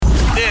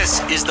This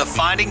is the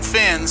Finding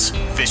Fins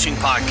Fishing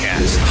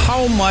Podcast.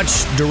 How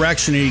much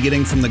direction are you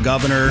getting from the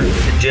governor?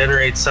 It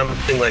generates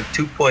something like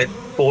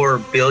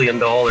 $2.4 billion.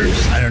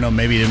 I don't know,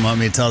 maybe you didn't want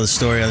me to tell the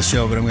story on the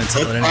show, but I'm going to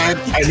tell it anyway.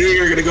 I knew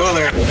you were going to go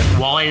there.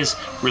 Walleyes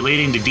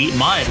relating to deep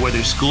mud where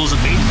there's schools of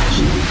bait fish.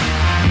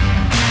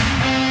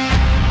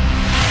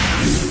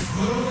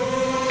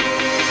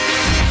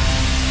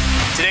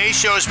 Today's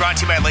show is brought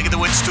to you by Lake of the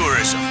Woods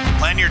Tourism.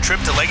 Plan your trip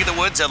to Lake of the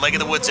Woods at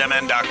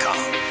lakeofthewoodsmn.com.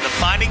 The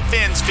Finding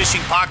Fins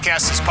Fishing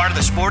Podcast is part of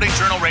the Sporting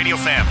Journal radio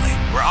family,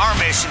 where our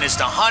mission is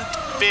to hunt,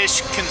 fish,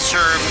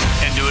 conserve,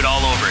 and do it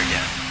all over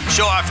again.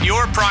 Show off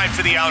your pride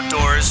for the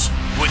outdoors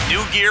with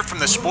new gear from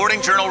the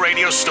Sporting Journal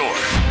radio store.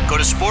 Go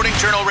to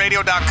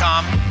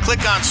sportingjournalradio.com,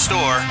 click on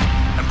store,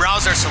 and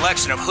browse our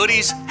selection of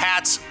hoodies,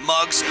 hats,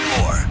 mugs, and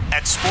more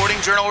at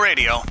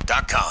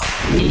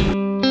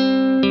sportingjournalradio.com.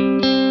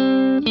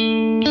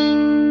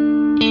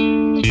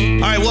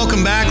 All right,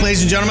 welcome back,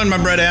 ladies and gentlemen.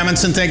 I'm Brett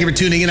Amundsen. Thank you for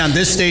tuning in on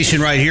this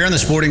station right here on the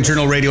Sporting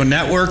Journal Radio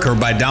Network, or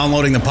by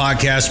downloading the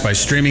podcast, by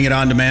streaming it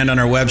on demand on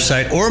our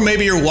website, or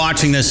maybe you're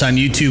watching this on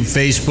YouTube,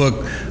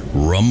 Facebook,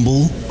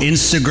 Rumble,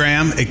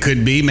 Instagram. It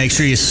could be. Make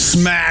sure you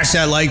smash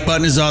that like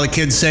button, as all the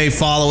kids say.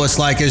 Follow us,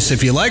 like us.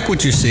 If you like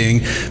what you're seeing,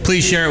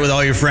 please share it with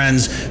all your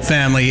friends,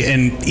 family,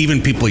 and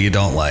even people you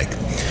don't like.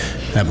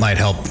 That might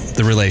help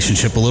the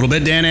relationship a little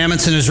bit. Dan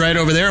Amundsen is right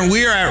over there, and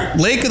we are at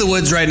Lake of the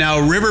Woods right now,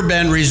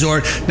 Riverbend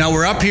Resort. Now,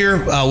 we're up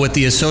here with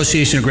the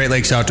Association of Great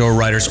Lakes Outdoor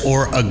Writers,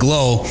 or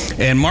AGLOW,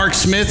 and Mark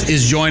Smith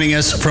is joining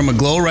us from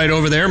AGLOW right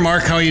over there.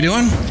 Mark, how are you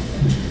doing?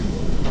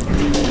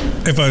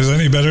 If I was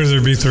any better,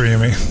 there'd be three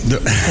of me.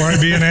 Or I'd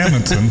be an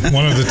Amundsen,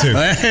 one of the two.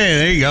 Hey,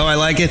 there you go. I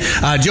like it.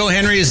 Joe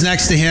Henry is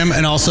next to him,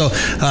 and also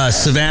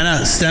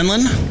Savannah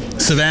Stenlin.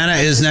 Savannah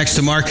is next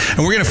to Mark. And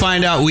we're going to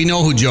find out, we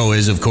know who Joe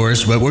is, of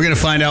course, but we're going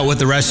to find out what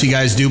the rest of you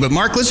guys do. But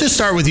Mark, let's just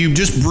start with you.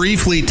 Just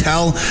briefly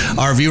tell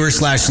our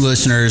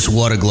viewers/listeners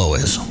what AGLOW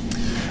is.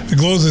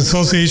 AGLOW is the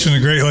Association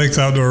of Great Lakes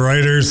Outdoor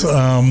Writers.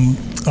 Our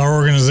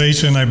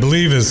organization, I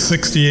believe, is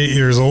 68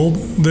 years old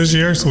this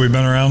year, so we've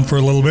been around for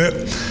a little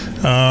bit.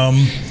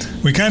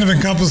 We kind of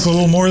encompass a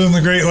little more than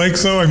the Great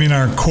Lakes, though. I mean,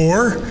 our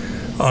core,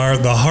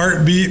 the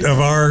heartbeat of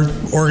our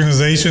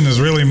organization is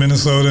really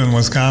Minnesota and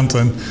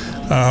Wisconsin.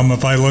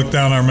 If I look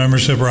down our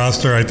membership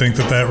roster, I think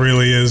that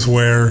really is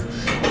where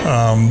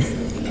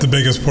the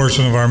biggest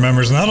portion of our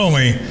members, not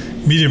only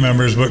media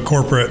members, but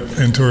corporate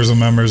and tourism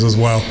members as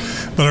well.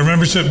 But our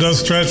membership does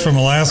stretch from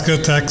Alaska,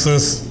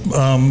 Texas,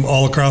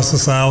 all across the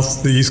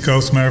South, the East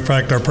Coast. Matter of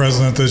fact, our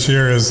president this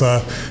year is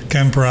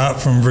Ken Peratt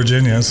from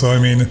Virginia. So, I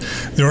mean,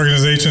 the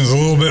organization is a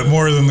little bit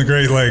more than the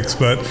Great Lakes,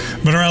 but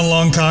been around a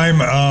long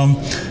time.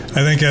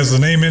 I think, as the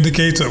name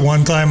indicates, at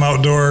one time,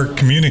 outdoor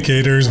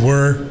communicators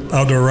were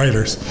outdoor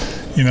writers.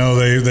 You know,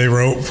 they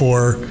wrote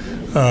for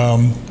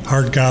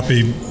hard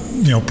copy,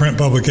 print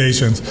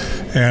publications.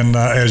 And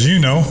as you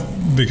know,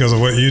 because of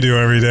what you do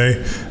every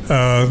day,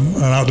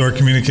 an outdoor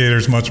communicator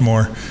is much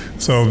more.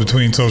 So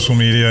between social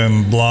media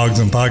and blogs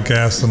and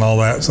podcasts and all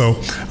that.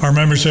 So our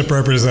membership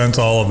represents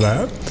all of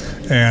that.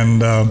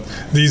 And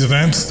these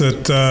events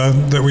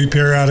that we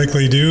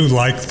periodically do,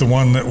 like the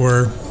one that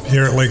we're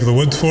here at Lake of the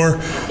Woods for,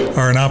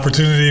 are an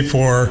opportunity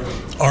for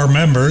our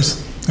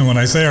members. And when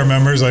I say our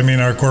members, I mean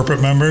our corporate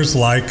members,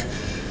 like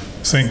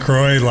St.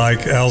 Croix,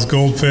 like Al's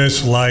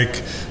Goldfish,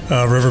 like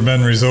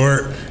Riverbend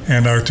Resort,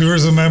 and our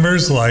tourism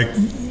members, like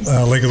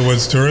Lake of the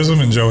Woods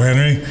Tourism and Joe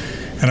Henry.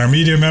 And our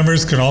media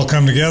members can all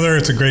come together.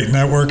 It's a great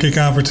networking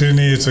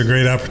opportunity. It's a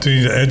great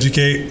opportunity to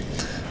educate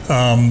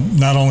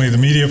not only the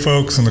media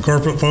folks and the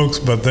corporate folks,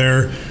 but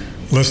their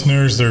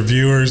listeners, their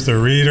viewers, their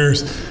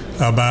readers,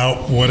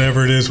 about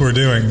whatever it is we're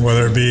doing,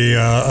 whether it be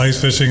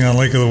ice fishing on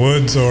Lake of the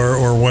Woods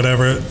or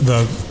whatever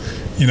the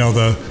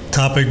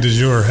topic du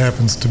jour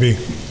happens to be.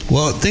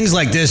 Well, things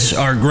like this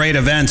are great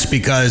events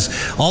because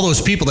all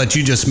those people that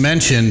you just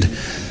mentioned,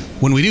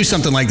 when we do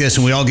something like this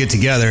and we all get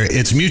together,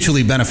 it's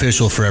mutually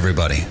beneficial for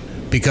everybody.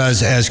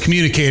 Because as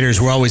communicators,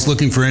 we're always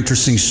looking for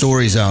interesting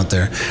stories out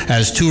there.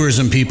 As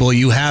tourism people,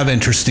 you have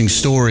interesting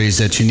stories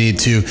that you need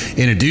to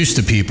introduce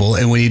to people.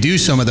 And when you do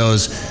some of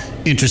those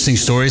interesting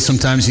stories,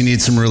 sometimes you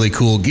need some really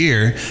cool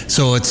gear.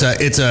 So it's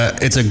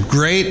a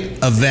great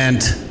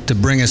event to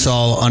bring us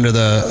all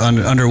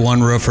under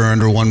one roof or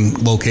under one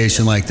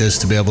location like this,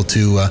 to be able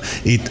to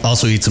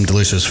eat some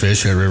delicious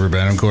fish at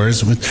Riverbend, of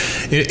course.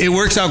 It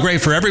works out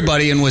great for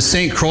everybody. And with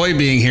St. Croix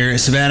being here,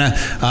 Savannah,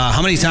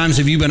 how many times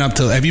have you been up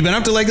to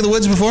Lake of the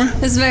Woods before?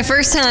 This is my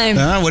first time.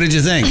 What did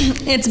you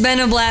think? It's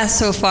been a blast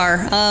so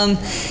far.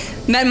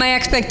 Met my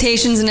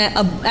expectations and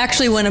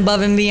actually went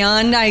above and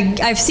beyond.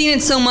 I've seen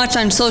it so much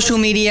on social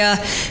media,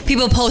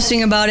 people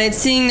posting about it,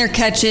 seeing their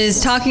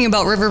catches, talking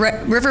about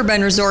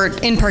Riverbend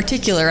Resort in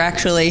particular,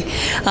 actually.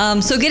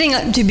 So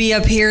getting to be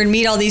up here and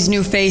meet all these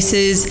new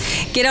faces,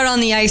 get out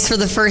on the ice for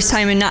the first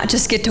time and not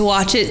just get to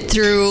watch it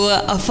through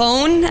a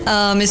phone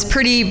is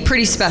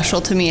pretty special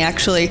to me,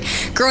 actually.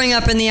 Growing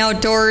up in the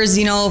outdoors,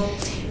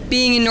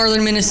 being in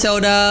northern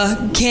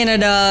Minnesota,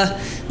 Canada,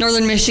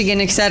 Northern Michigan,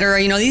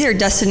 etc. These are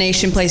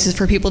destination places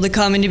for people to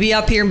come, and to be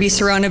up here and be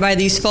surrounded by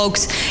these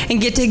folks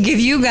and get to give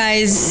you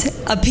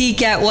guys a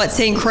peek at what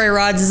St. Croix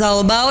Rods is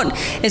all about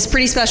is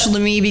pretty special to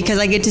me, because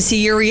I get to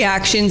see your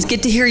reactions,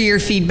 get to hear your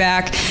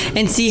feedback,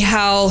 and see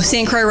how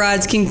St. Croix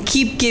Rods can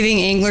keep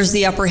giving anglers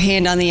the upper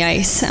hand on the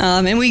ice.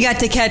 And we got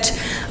to catch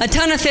a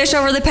ton of fish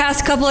over the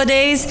past couple of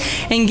days,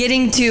 and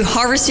getting to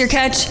harvest your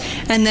catch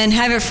and then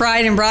have it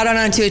fried and brought out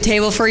onto a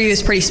table for you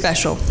is pretty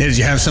special. Did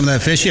you have some of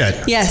that fish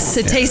yet? Yes,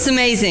 it tastes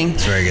amazing.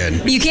 It's very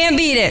good. You can't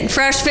beat it.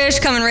 Fresh fish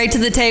coming right to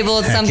the table.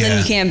 It's something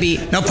you can't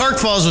beat. Now, Park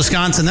Falls,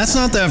 Wisconsin, that's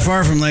not that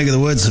far from Lake of the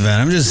Woods,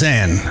 Savannah. I'm just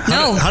saying.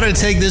 How did it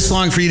take this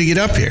long for you to get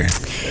up here?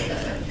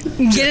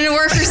 Getting to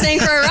work for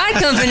St. Croix Rod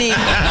Company.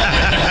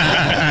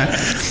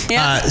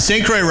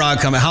 St. Croix Rod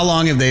Company, how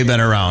long have they been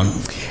around?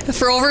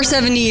 For over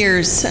 70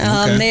 years.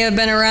 They have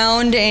been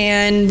around,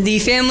 and the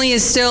family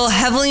is still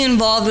heavily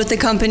involved with the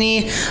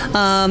company.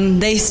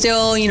 They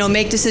still,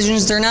 make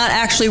decisions. They're not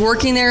actually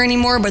working there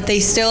anymore, but they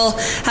still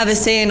have a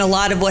say in a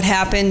lot of what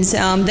happens.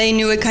 They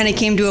knew it kind of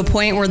came to a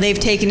point where they've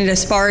taken it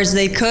as far as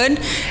they could,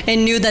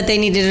 and knew that they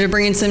needed to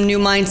bring in some new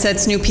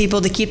mindsets, new people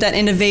to keep that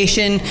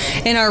innovation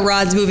in our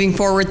rods moving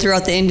forward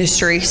throughout the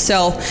industry.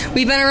 So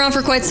we've been around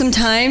for quite some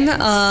time.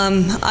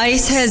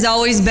 Ice has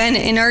always been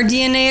in our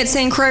DNA at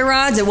St. Croix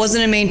Rods. It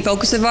wasn't a main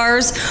focus of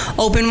ours.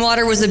 Open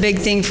water was a big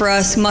thing for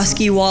us,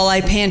 muskie,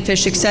 walleye,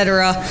 panfish,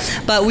 etc.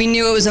 But we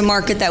knew it was a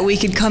market that we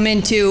could come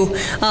into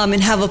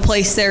and have a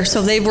place there.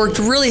 So they've worked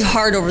really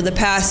hard over the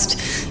past,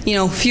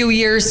 few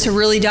years to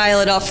really dial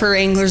it up for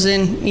anglers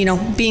and,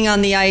 being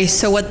on the ice.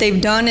 So what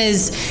they've done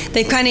is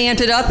they've kind of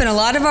amped it up, and a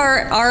lot of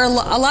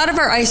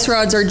our ice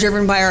rods are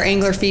driven by our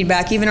angler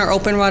feedback. Even our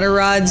open water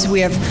rods, we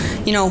have,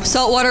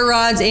 saltwater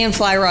rods and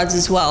fly rods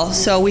as well.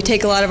 So we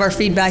take a lot of our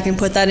feedback and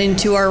put that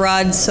into our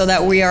rods so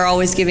that we are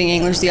always giving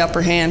anglers the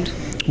upper hand.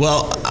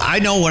 Well, I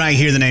know when I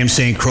hear the name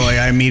St. Croix,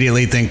 I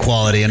immediately think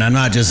quality, and I'm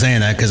not just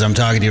saying that because I'm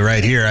talking to you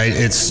right here.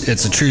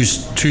 It's a true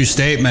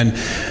statement.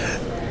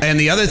 And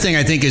the other thing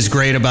I think is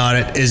great about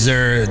it is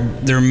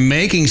they're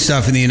making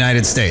stuff in the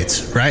United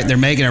States, right? They're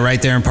making it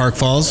right there in Park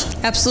Falls?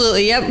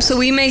 Absolutely, yep. So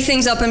we make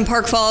things up in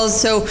Park Falls,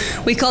 so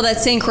we call that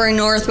St. Croix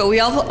North, but we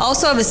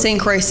also have a St.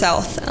 Croix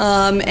South.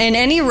 And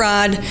any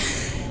rod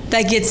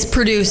that gets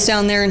produced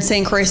down there in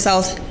St. Croix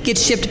South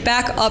gets shipped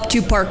back up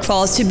to Park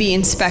Falls to be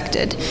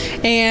inspected.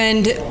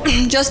 And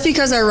just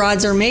because our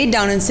rods are made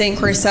down in St.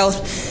 Croix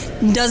South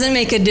doesn't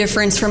make a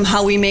difference from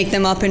how we make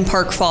them up in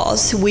Park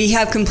Falls. We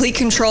have complete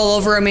control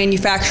over our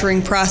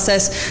manufacturing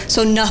process,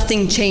 so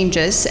nothing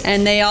changes,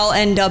 and they all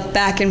end up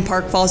back in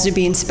Park Falls to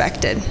be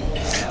inspected.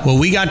 Well,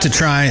 we got to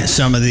try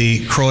some of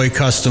the Croix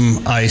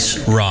custom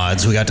ice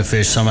rods. We got to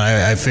fish some.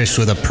 I fished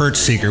with a perch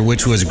seeker,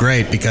 which was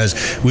great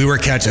because we were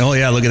catching, oh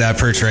yeah, look at that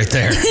perch right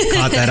there.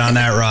 Caught that on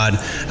that rod.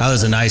 That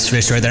was a nice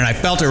fish right there. And I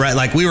felt it right,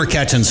 like we were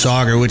catching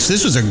sauger, which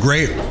this was a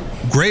great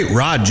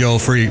rod, Joe,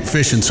 for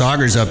fishing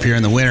saugers up here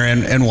in the winter,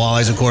 and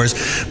walleyes, of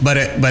course. But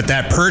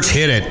that perch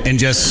hit it and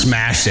just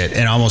smashed it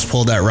and almost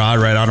pulled that rod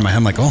right out of my hand.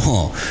 I'm like,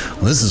 oh,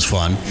 well, this is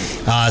fun.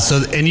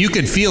 And you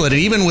could feel it.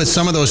 And even with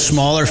some of those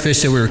smaller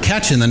fish that we were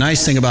catching, the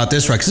nice thing about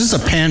this rod, because this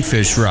is a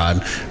panfish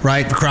rod,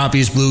 right?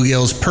 Crappies,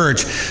 bluegills,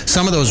 perch.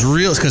 Some of those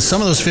reels, because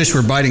some of those fish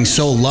were biting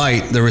so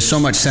light, there was so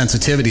much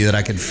sensitivity that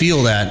I could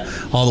feel that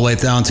all the way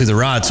down through the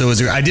rod. So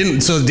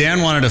So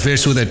Dan wanted to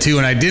fish with it too,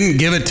 and I didn't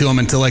give it to him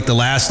until like the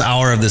last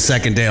hour of the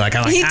second day.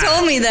 He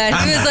told me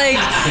that. He was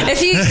like, if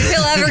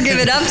he'll ever give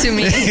it up to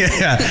me.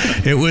 Yeah,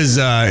 it was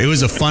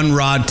a fun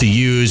rod to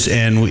use,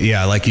 and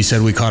yeah, like you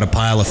said, we caught a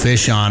pile of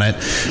fish on it.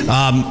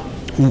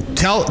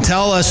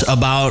 Tell us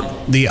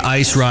about the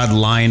ice rod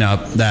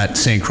lineup that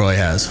St. Croix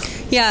has.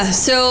 Yeah,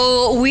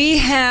 so we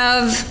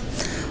have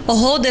a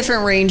whole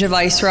different range of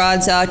ice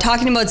rods.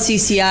 Talking about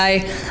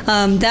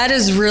CCI, that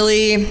is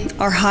really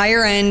our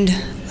higher end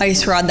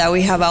ice rod that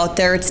we have out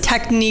there. It's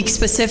technique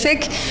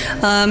specific,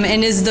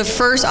 and is the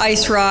first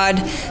ice rod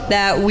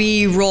that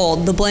we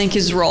rolled. The blank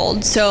is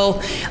rolled.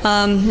 So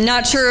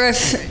not sure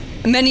if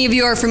many of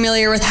you are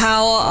familiar with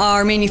how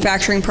our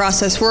manufacturing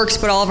process works,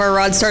 but all of our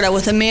rods start out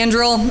with a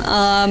mandrel,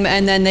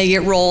 and then they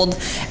get rolled.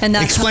 And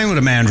that's Explain what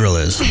a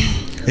mandrel is,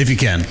 if you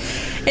can.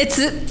 It's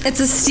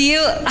a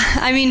steel.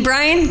 I mean,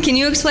 Brian, can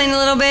you explain a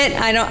little bit?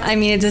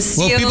 It's a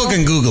steel. Well, people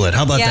can Google it.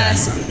 How about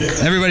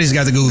that? Everybody's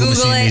got the Google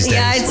machine these days.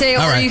 Yeah, I'd say,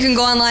 or you can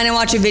go online and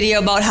watch a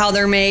video about how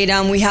they're made.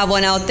 We have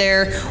one out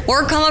there.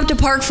 Or come up to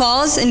Park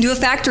Falls and do a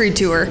factory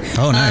tour.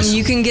 Oh, nice.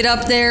 You can get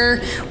up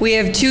there. We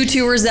have 2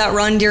 tours that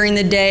run during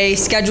the day.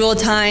 Schedule a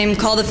time,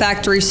 call the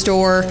factory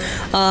store,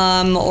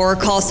 or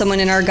call someone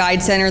in our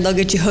guide center. They'll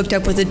get you hooked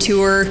up with a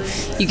tour.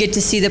 You get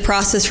to see the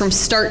process from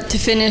start to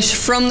finish,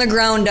 from the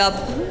ground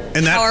up.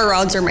 And how our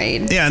rods are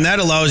made. Yeah, and that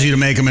allows you to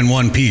make them in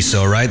one piece,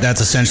 though, right?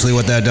 That's essentially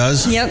what that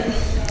does? Yep.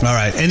 All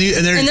right. And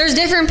there's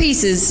different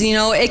pieces. You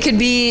know, it could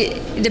be,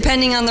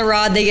 depending on the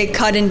rod, they get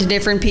cut into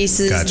different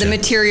pieces. Gotcha. The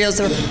materials,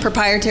 the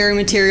proprietary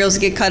materials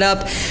get cut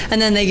up,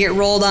 and then they get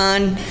rolled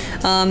on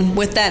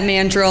with that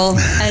mandrel,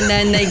 and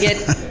then they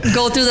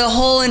go through the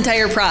whole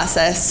entire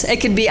process. It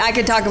could be, I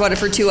could talk about it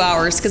for 2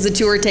 hours because the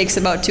tour takes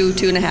about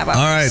 2.5 hours.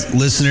 All right,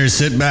 listeners,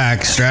 sit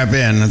back, strap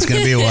in. It's going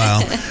to be a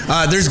while.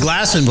 There's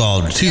glass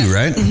involved too,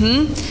 right?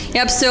 Mm-hmm.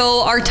 Yep.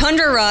 So our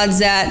Tundra rods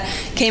that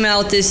came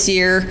out this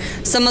year,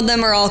 some of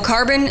them are all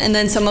carbon, and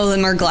then some of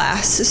them are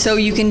glass. So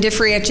you can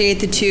differentiate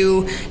the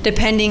two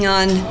depending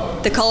on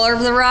the color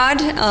of the rod.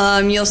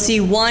 You'll see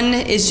one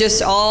is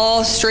just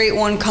all straight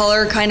one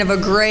color, kind of a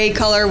gray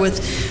color with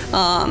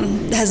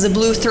has the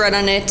blue thread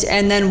on it,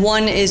 and then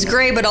one is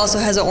gray but also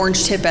has an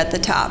orange tip at the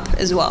top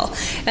as well.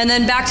 And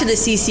then back to the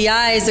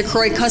CCIs, the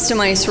Croix custom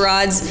ice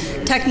rods,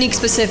 technique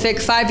specific,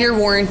 5-year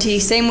warranty.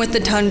 Same with the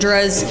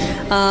Tundras.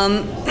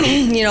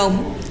 You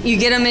know, you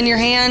get them in your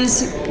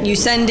hands, you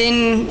send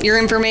in your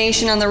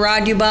information on the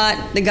rod you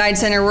bought, the Guide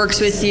Center works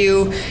with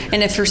you,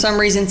 and if for some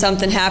reason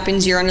something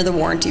happens, you're under the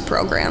warranty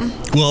program.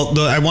 Well,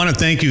 I want to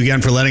thank you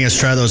again for letting us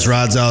try those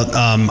rods out.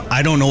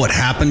 I don't know what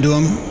happened to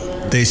them.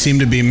 They seem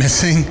to be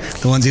missing.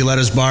 The ones you let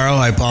us borrow,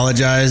 I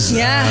apologize.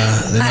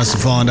 Yeah. They must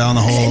have fallen down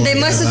the hole. They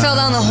must have fell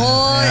down the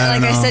hole.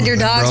 Like I said, your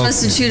dogs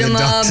must have chewed them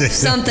up.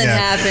 Something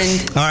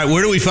happened. All right,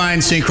 where do we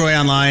find St. Croix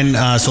online,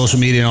 social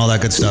media, and all that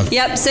good stuff?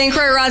 Yep,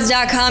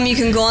 stcroixrods.com. You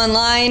can go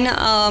online,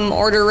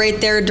 order right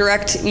there,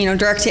 direct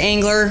to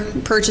angler,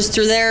 purchase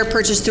through there,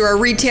 purchase through our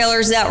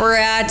retailers that we're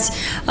at.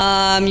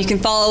 You can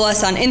follow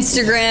us on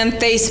Instagram,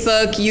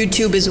 Facebook,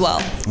 YouTube as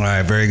well. All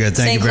right, very good.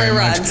 Thank you very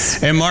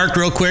much. And Mark,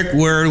 real quick,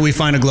 where do we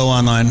find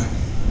AGLOW online?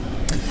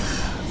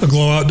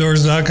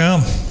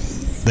 AGLOWoutdoors.com.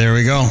 There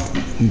we go.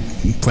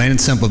 Plain and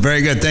simple.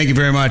 Very good. Thank you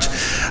very much.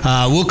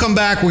 We'll come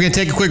back. We're going to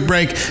take a quick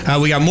break.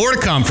 We got more to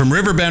come from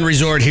Riverbend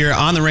Resort here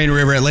on the Rainy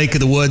River at Lake of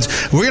the Woods.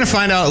 We're going to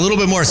find out a little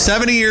bit more.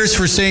 70 years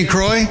for St.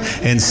 Croix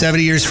and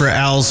 70 years for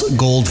Al's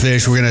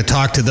Goldfish. We're going to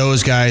talk to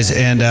those guys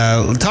and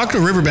talk to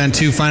Riverbend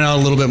too, find out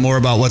a little bit more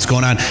about what's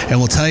going on. And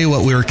we'll tell you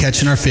what we were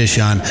catching our fish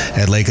on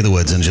at Lake of the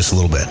Woods in just a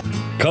little bit.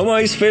 Come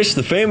ice fish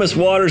the famous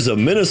waters of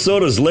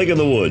Minnesota's Lake of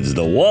the Woods,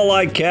 the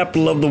walleye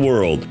capital of the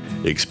world.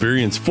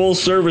 Experience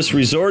full-service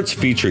resorts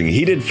featuring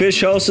heated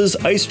fish houses,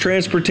 ice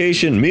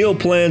transportation, meal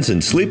plans,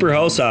 and sleeper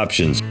house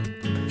options.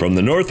 From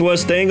the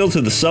northwest angle to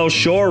the south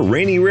shore,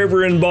 Rainy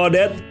River and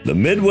Baudette, the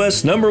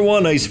Midwest's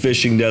 #1 ice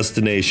fishing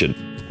destination.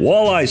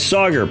 Walleye,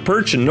 sauger,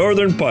 perch, and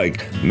northern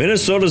pike.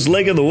 Minnesota's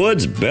Lake of the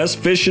Woods, best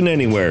fishing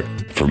anywhere.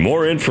 For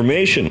more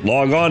information,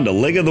 log on to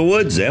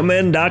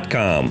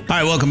lakeofthewoodsmn.com. All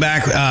right, welcome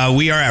back.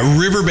 We are at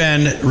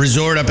Riverbend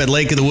Resort up at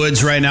Lake of the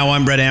Woods right now.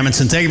 I'm Brett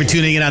Amundsen. Thank you for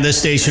tuning in on this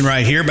station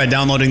right here by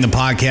downloading the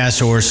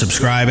podcast or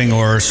subscribing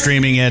or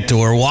streaming it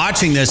or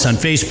watching this on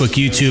Facebook,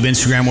 YouTube,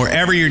 Instagram,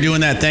 wherever you're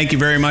doing that. Thank you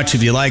very much.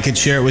 If you like it,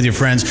 share it with your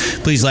friends.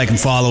 Please like and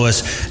follow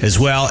us as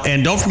well.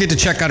 And don't forget to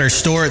check out our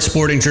store at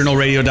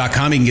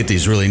sportingjournalradio.com. You can get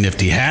these really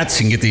nifty hats.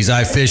 You can get these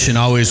I Fish and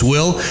Always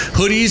Will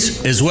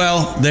hoodies as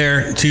well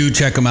there to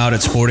check them out at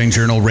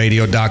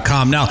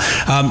sportingjournalradio.com. Now,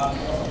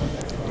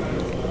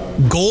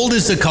 gold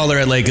is the color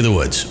at Lake of the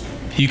Woods.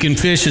 You can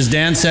fish, as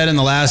Dan said in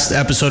the last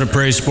episode of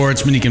Prairie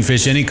Sportsman, you can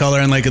fish any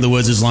color in Lake of the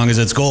Woods as long as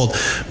it's gold.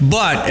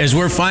 But as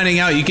we're finding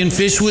out, you can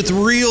fish with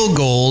real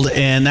gold,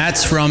 and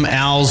that's from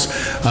Al's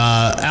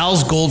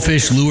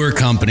Goldfish Lure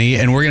Company.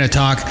 And we're going to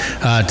talk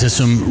to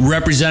some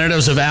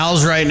representatives of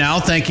Al's right now.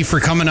 Thank you for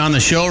coming on the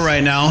show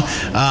right now.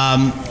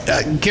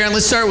 Karen,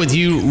 let's start with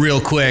you real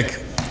quick.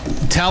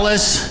 Tell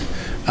us,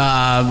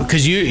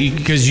 because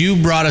you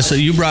brought us,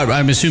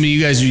 I'm assuming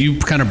you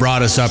kind of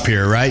brought us up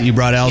here, right? You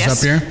brought Al's up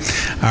here?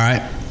 All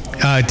right.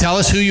 Tell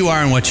us who you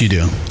are and what you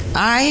do.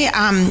 I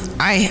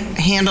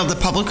handle the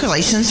public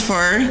relations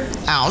for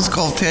Al's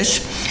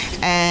Goldfish,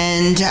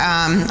 and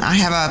I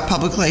have a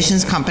public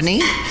relations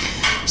company.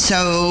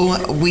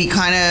 So we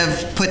kind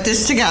of put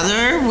this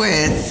together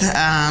with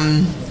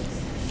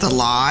the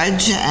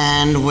lodge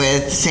and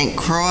with St.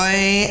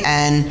 Croix,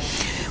 and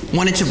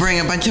wanted to bring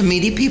a bunch of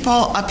meaty people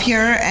up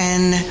here,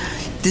 and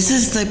this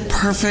is the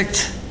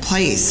perfect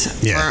place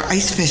for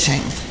ice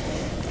fishing.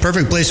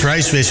 Perfect place for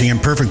ice fishing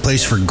and perfect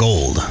place for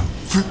gold.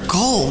 For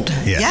gold,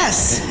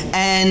 yes.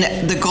 And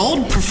the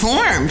gold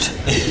performed.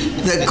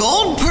 The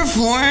gold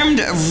performed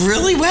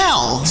really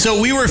well. So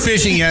we were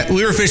fishing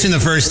the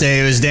first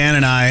day. It was Dan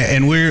and I,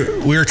 and we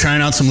were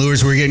trying out some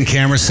lures. We were getting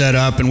cameras set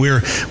up, and we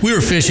were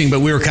fishing,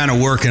 but we were kind of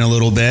working a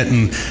little bit,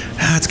 and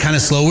it's kind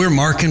of slow. We were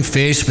marking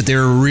fish, but they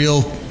were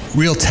real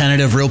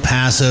tentative, real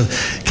passive.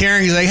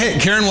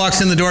 Karen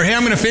walks in the door. Hey,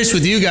 I'm going to fish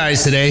with you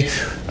guys today.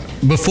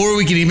 Before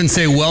we could even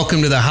say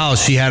welcome to the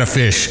house, she had a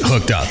fish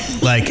hooked up.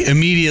 Like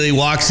immediately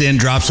walks in,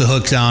 drops a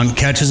hook down,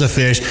 catches a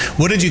fish.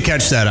 What did you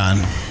catch that on?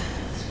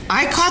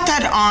 I caught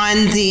that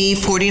on the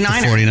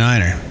 49er.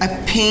 49er.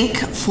 A pink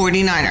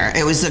 49er.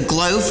 It was a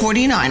AGLOW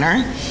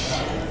 49er.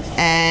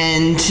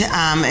 And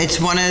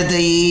it's one of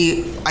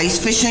the ice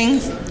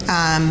fishing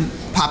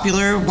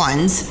popular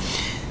ones.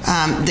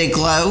 They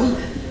glow.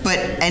 But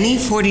any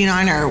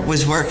 49er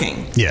was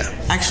working. Yeah.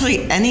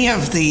 Actually, any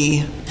of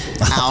the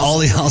All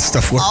the Al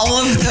stuff worked. All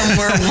of them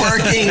were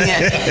working.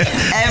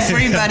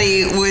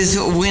 Everybody was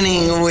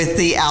winning with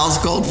the Al's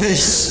Goldfish.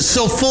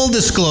 So full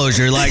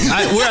disclosure, like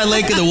we're at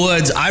Lake of the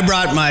Woods. I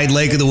brought my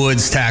Lake of the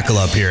Woods tackle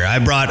up here. I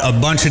brought a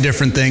bunch of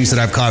different things that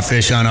I've caught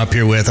fish on up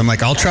here with. I'm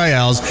like, I'll try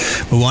Al's.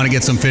 We want to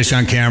get some fish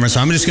on camera, so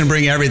I'm just going to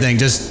bring everything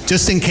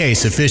just in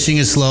case. If fishing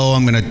is slow,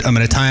 I'm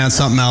gonna tie on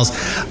something else.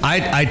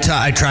 I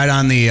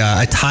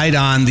tied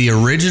on the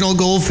original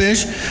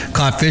Goldfish,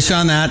 caught fish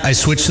on that. I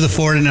switched to the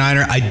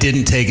 49er. I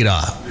didn't take it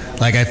off.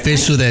 Like I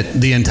fished with it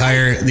the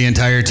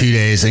entire 2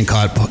 days and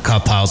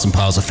caught piles and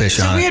piles of fish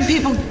on it. So we had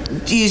people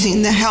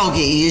using the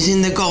Helgi,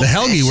 using the Goldfish. The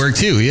Helgi worked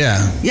too,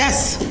 yeah.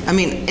 Yes, I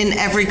mean in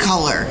every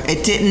color.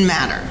 It didn't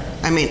matter.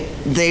 I mean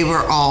they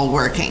were all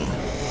working.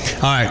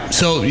 All right,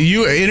 so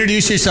you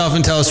introduce yourself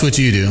and tell us what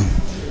you do.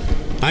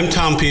 I'm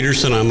Tom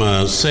Peterson. I'm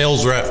a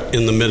sales rep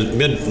in the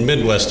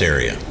Midwest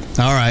area.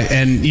 All right,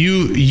 and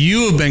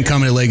you have been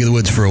coming to Lake of the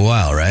Woods for a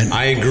while, right?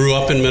 I grew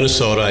up in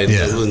Minnesota. I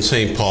live in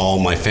St. Paul.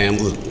 My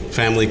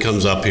family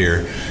comes up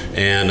here,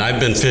 and I've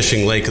been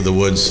fishing Lake of the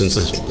Woods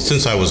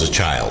since I was a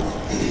child.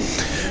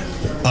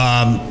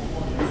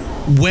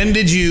 When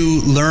did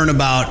you learn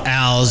about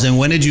Al's, and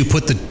when did you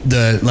put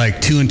the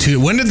like 2 and 2?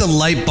 When did the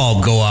light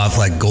bulb go off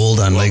like gold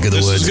on Lake of the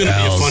Woods? This is going to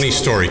be a funny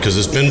story because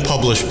it's been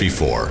published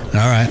before. All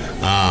right.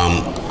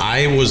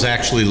 I was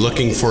actually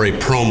looking for a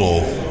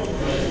promo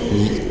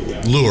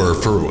lure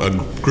for a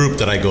group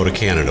that I go to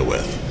Canada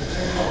with.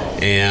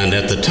 And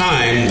at the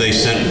time, they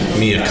sent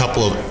me a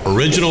couple of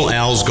original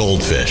Al's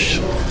Goldfish.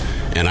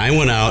 And I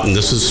went out, and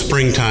this is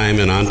springtime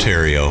in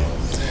Ontario,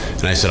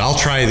 and I said, I'll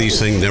try these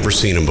things, never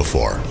seen them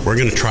before. We're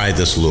going to try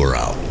this lure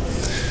out.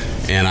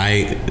 And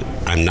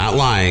I'm not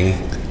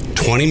lying,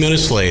 20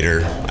 minutes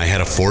later, I had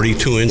a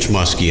 42-inch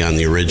muskie on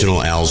the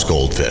original Al's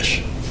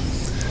Goldfish.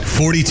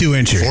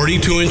 42-incher.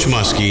 42-inch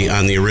muskie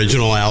on the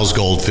original Al's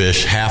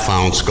Goldfish,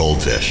 half-ounce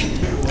Goldfish.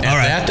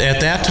 At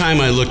that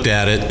time, I looked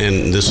at it,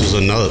 and this is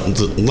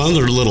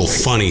another little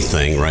funny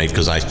thing, right?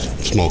 Because I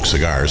smoke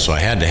cigars, so I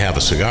had to have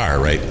a cigar,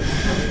 right?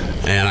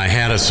 And I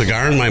had a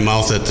cigar in my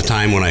mouth at the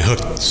time when I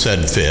hooked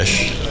said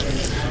fish,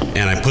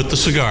 and I put the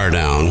cigar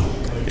down.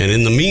 And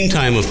in the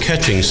meantime of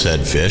catching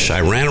said fish, I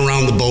ran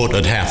around the boat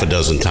a half a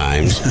dozen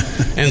times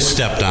and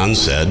stepped on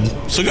said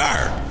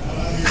cigar.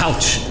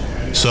 Ouch.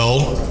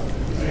 So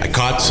I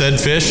caught said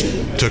fish,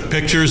 took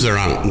pictures. They're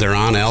on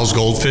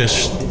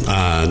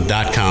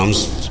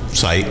alsgoldfish.com's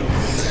site,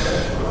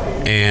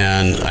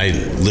 and I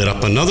lit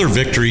up another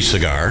Victory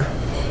cigar,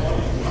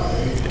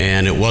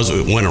 and it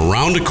went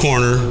around a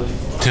corner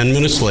 10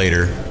 minutes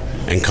later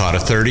and caught a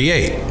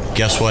 38.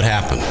 Guess what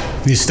happened?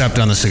 You stepped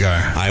on the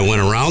cigar. I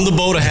went around the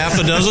boat a half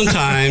a dozen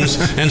times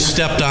and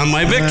stepped on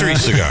my Victory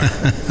cigar.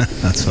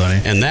 That's funny.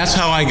 And that's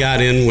how I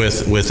got in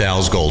with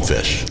Al's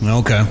Goldfish.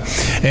 Okay.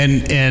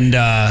 And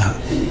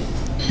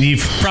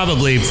you've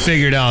probably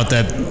figured out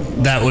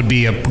that would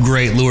be a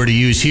great lure to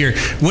use here.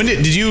 When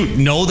did you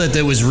know that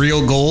there was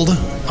real gold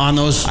on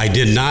those? I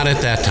did not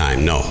at that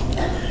time, no.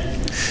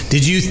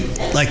 Did you,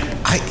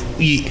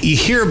 you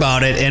hear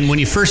about it, and when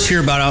you first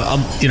hear about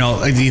it,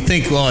 you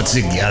think, well,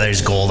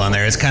 there's gold on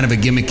there. It's kind of a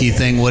gimmicky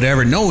thing,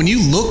 whatever. No, when you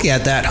look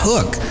at that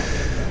hook,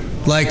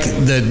 like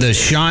the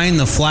shine,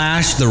 the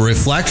flash, the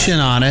reflection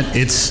on it,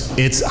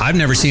 it's I've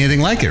never seen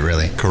anything like it,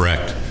 really.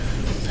 Correct.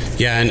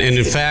 Yeah, and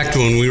in fact,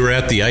 when we were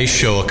at the ice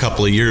show a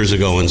couple of years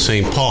ago in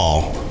St.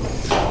 Paul,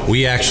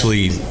 we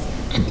actually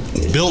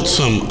built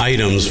some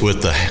items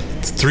with the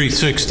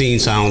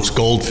 3/16-ounce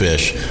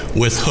Goldfish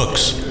with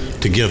hooks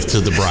to give to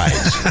the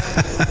brides.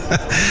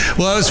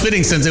 Well, it was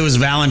fitting since it was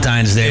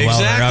Valentine's Day while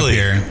we're up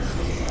here.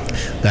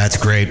 That's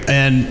great.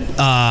 And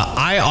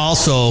I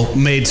also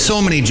made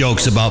so many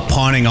jokes about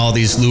pawning all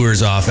these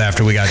lures off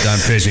after we got done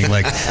fishing.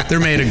 Like,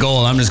 they're made of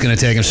gold. I'm just going to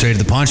take them straight to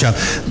the pawn shop.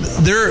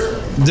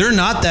 They're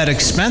not that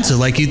expensive.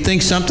 Like, you'd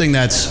think something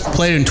that's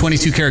plated in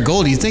 22 karat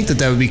gold, you'd think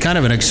that would be kind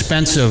of an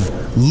expensive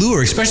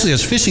lure, especially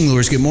as fishing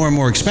lures get more and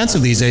more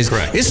expensive these days.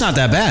 Correct. It's not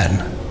that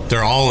bad.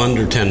 They're all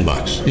under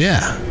 $10.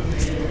 Yeah.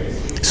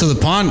 So the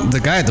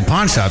guy at the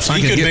pawn shop's not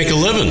going to make a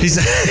living.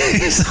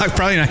 He's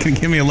probably not going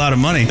to give me a lot of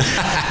money.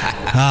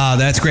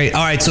 That's great.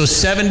 All right, so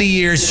 70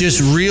 years.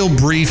 Just real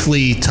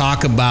briefly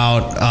talk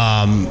about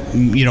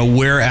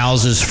where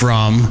Al's is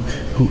from.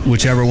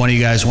 Whichever one of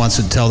you guys wants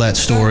to tell that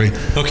story.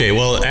 Okay.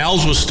 Well,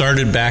 Al's was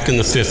started back in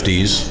the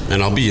 50s,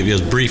 and I'll be as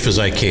brief as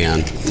I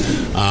can.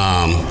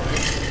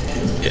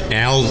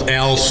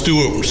 Al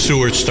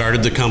Stewart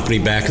started the company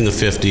back in the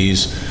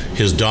 50s.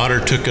 His daughter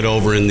took it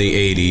over in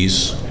the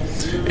 80s.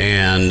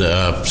 And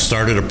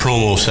started a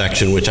promo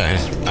section, which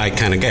I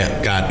kind of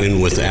got in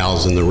with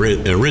Al's in the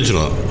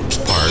original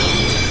part.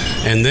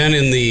 And then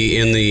in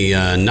the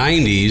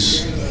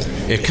 90s,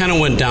 it kind of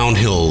went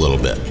downhill a little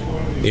bit.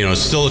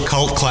 It's still a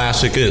cult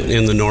classic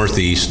in the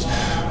Northeast.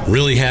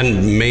 Really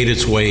hadn't made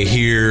its way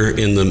here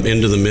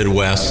into the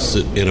Midwest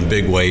in a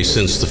big way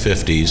since the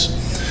 50s.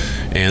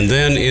 And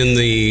then in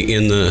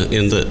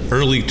the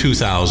early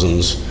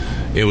 2000s,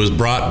 it was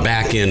brought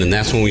back in, and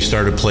that's when we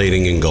started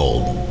plating in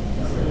gold.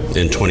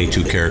 In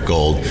 22 karat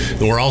gold.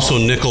 And we're also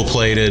nickel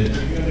plated,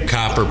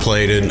 copper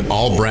plated,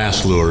 all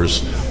brass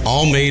lures,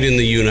 all made in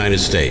the United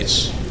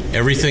States.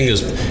 Everything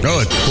is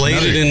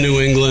plated in New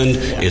England.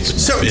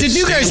 Did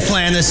you guys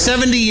plan this?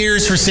 70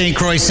 years for St.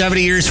 Croix,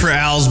 70 years for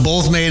Al's,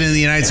 both made in the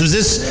United States.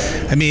 Was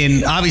this, I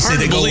mean, obviously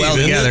they go well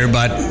together,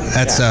 but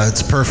that's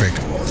it's perfect.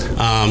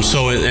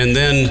 And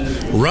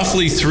then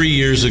roughly 3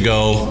 years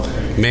ago,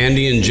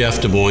 Mandy and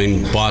Jeff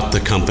DeBoyne bought the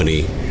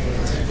company,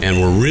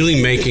 and we're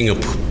really making a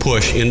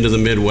push into the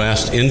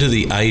Midwest, into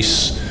the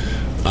ice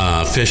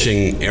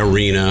fishing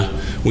arena.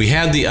 We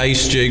had the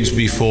ice jigs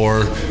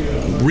before,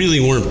 really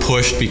weren't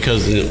pushed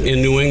because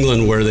in New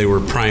England, where they were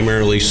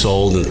primarily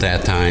sold at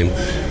that time,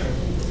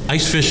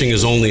 ice fishing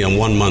is only a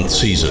 1 month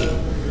season.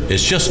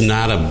 It's just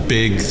not a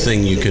big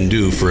thing you can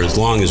do for as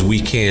long as we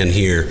can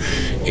here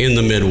in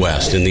the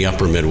Midwest, in the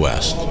upper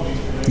Midwest.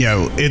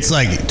 Yeah, it's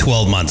like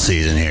 12-month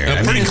season here.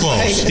 Pretty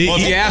close. Well,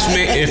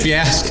 if you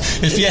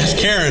ask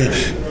Karen,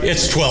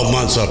 it's 12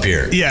 months up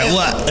here. Yeah,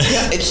 well,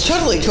 it's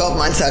totally 12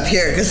 months up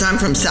here because I'm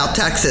from South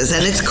Texas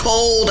and it's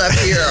cold up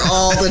here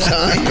all the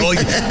time. Well,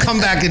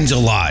 come back in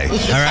July, all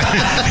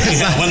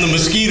right? When the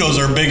mosquitoes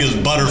are big as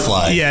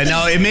butterflies. Yeah,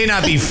 no, it may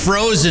not be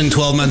frozen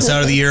 12 months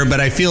out of the year, but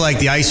I feel like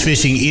the ice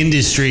fishing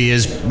industry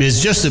is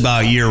just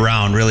about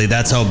year-round, really.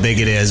 That's how big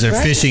it is, or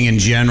fishing in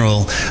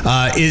general.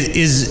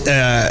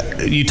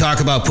 You talk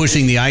about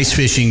pushing the ice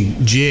fishing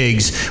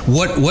jigs.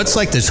 What's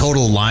like the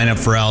total lineup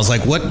for Al's?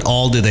 Like, what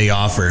all do they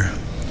offer?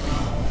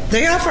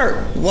 They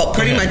offer,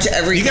 pretty much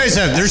everything. You guys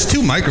have, there's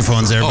 2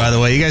 microphones there, by the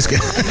way. You guys can...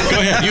 Go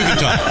ahead, you can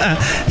talk.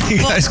 You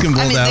guys can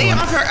blow that they one.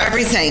 offer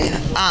everything.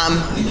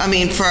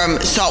 From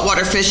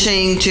saltwater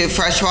fishing to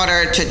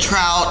freshwater to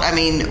trout. I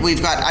mean,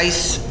 we've got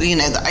ice, the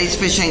ice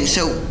fishing.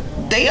 So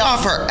they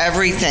offer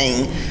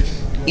everything.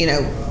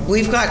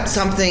 We've got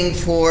something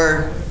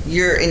for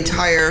your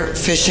entire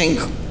fishing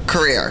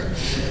career.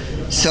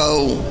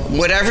 So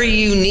whatever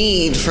you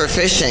need for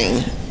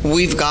fishing,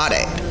 we've got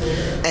it,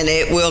 and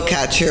it will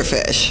catch your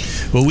fish.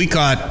 Well, we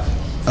caught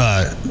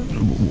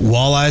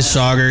walleyes,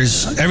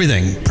 saugers,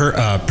 everything,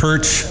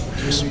 perch,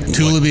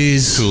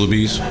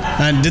 tulibies.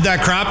 And did that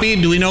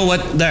crappie? Do we know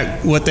what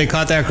they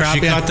caught that crappie?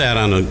 She caught that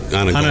on a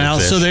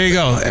goldfish. So there you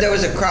go. There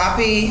was a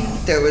crappie.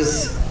 There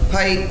was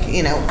pike.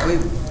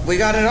 We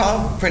got it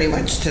all pretty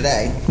much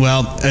today.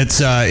 Well,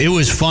 it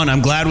was fun. I'm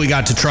glad we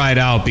got to try it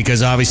out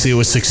because obviously it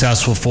was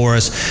successful for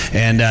us,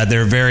 and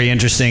they're very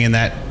interesting. And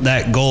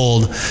that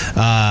gold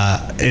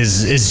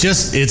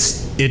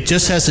it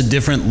just has a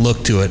different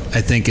look to it,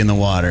 I think, in the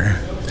water.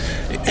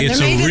 And they're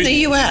made in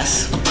the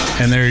U.S.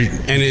 And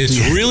it's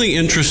really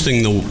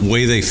interesting the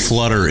way they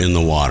flutter in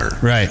the water.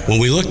 Right. When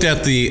we looked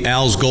at the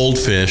Al's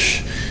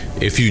Goldfish,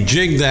 if you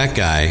jig that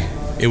guy,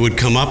 it would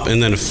come up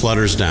and then it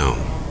flutters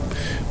down.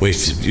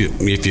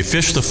 If you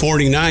fish the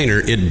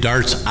 49er, it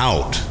darts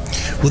out.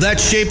 Well, that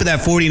shape of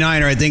that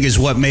 49er, I think, is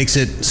what makes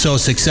it so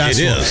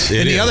successful. It is.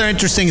 And the other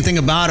interesting thing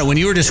about it, when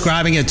you were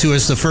describing it to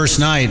us the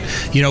first night,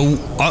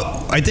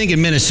 I think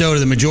in Minnesota,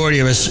 the majority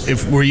of us,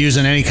 if we're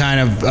using any kind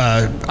of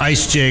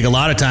ice jig, a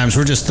lot of times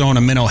we're just throwing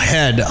a minnow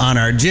head on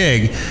our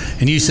jig.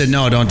 And you said,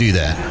 no, don't do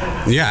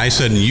that. Yeah, I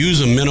said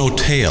use a minnow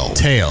tail.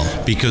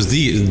 Because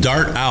the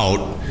dart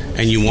out,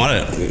 and you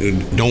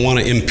don't want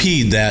to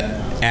impede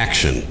that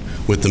action.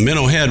 With the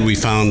minnow head, we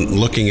found,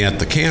 looking at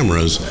the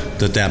cameras,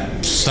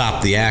 that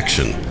stopped the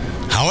action.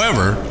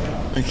 However,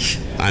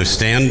 I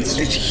stand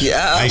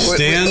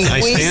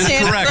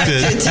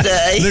corrected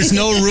today. There's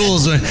no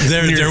rules.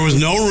 There was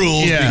no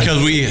rules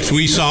because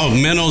we saw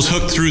minnows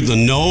hooked through the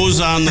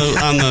nose on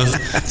the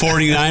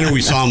 49er.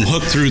 We saw them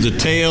hooked through the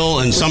tail,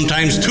 and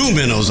sometimes 2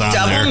 minnows on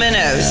there. Double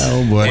minnows.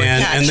 Oh boy!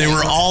 And they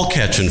were all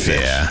catching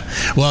fish. Yeah.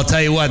 Well, I'll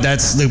tell you what.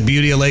 That's the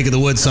beauty of Lake of the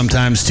Woods.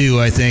 Sometimes too.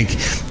 I think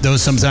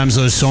there's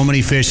so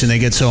many fish, and they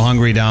get so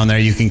hungry down there.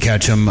 You can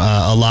catch them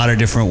a lot of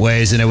different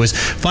ways, and it was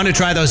fun to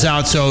try those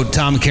out. So,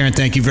 Tom and Karen,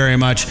 thank you very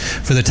much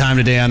for the time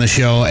today on the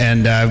show.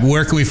 And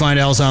where can we find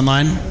Al's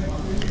online?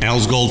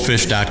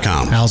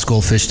 AlsGoldfish.com.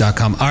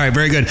 AlsGoldfish.com. All right,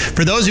 very good.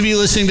 For those of you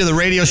listening to the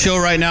radio show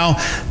right now,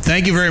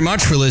 thank you very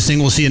much for listening.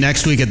 We'll see you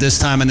next week at this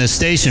time on this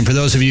station. For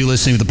those of you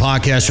listening to the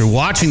podcast or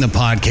watching the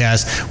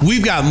podcast,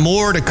 we've got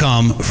more to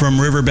come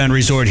from Riverbend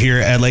Resort here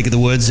at Lake of the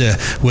Woods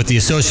with the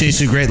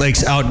Association of Great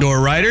Lakes Outdoor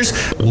Writers.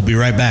 We'll be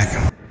right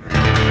back.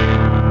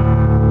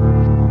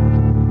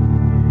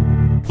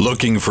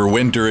 Looking for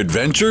winter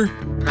adventure?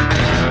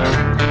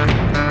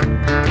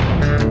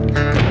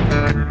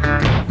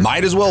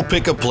 Might as well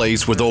pick a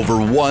place with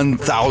over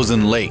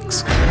 1,000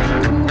 lakes.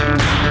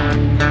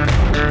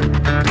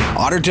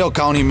 Otter Tail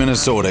County,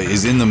 Minnesota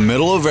is in the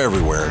middle of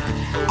everywhere,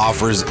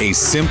 offers a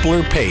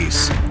simpler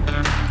pace,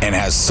 and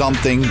has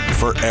something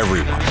for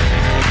everyone.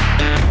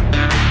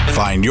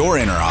 Find your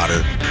inner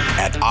otter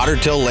at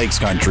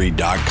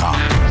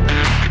OttertailLakesCountry.com.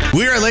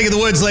 We are at Lake of the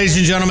Woods, ladies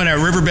and gentlemen, at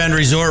Riverbend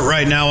Resort.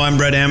 Right now, I'm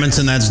Brett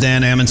Amundsen. That's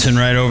Dan Amundsen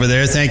right over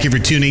there. Thank you for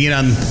tuning in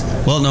on,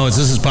 this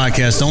is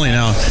podcast only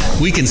now.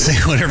 We can say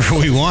whatever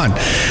we want.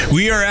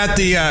 We are at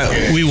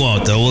the, we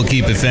won't though. We'll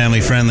keep it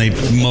family friendly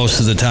most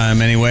of the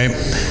time anyway.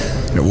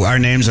 Our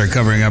names are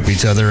covering up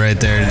each other right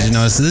there. Did you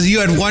notice? You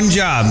had one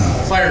job.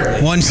 Fire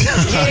me. One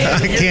job.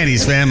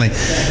 Candy's family.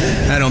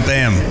 I don't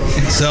pay him,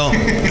 so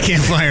I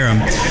can't fire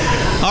him.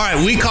 All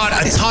right, we caught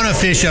a ton of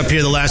fish up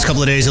here the last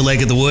couple of days at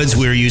Lake of the Woods.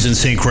 We were using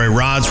St. Croix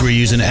rods. We were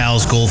using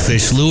Al's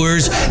Goldfish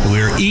lures. We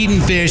were eating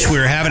fish. We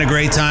were having a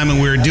great time,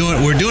 and we're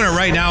doing it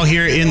right now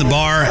here in the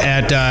bar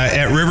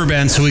at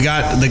Riverbend. So we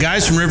got the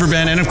guys from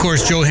Riverbend, and of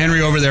course Joe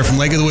Henry over there from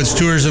Lake of the Woods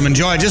Tourism. And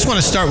Joe, I just want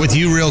to start with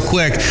you real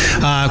quick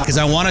because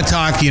I want to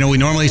talk. We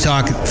normally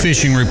talk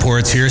fishing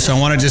reports here, so I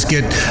want to just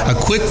get a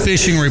quick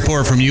fishing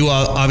report from you.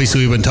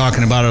 Obviously, we've been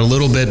talking about it a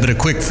little bit, but a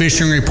quick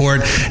fishing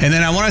report, and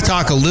then I want to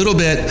talk a little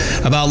bit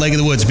about Lake of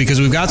the Woods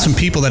because we've got some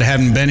people that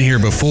haven't been here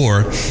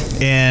before,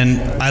 and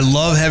I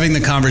love having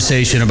the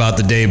conversation about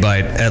the day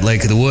bite at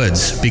Lake of the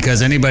Woods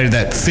because anybody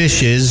that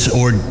fishes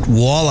or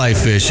walleye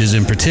fishes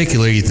in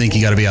particular, you think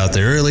you got to be out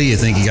there early, you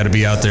think you got to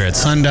be out there at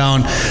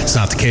sundown. It's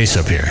not the case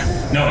up here.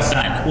 No, it's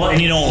not. Well,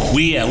 and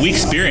we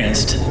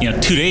experienced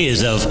 2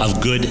 days of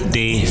good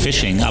day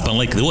fishing up on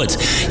Lake of the Woods.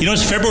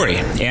 It's February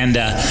and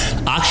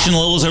oxygen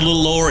levels are a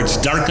little lower. It's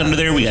dark under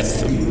there. We got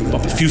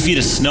a few feet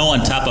of snow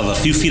on top of a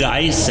few feet of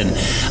ice, and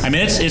I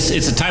mean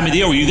it's a time of the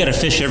year where you got to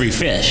fish every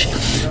fish.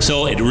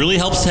 So it really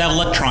helps to have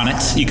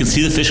electronics. You can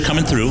see the fish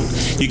coming through.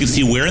 You can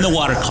see where in the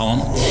water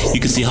column. You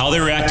can see how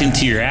they're reacting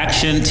to your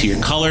action, to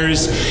your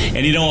colors, and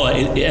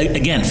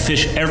again,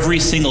 fish every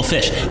single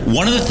fish.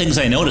 One of the things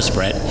I noticed,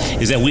 Brett,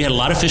 is that we had a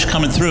lot of fish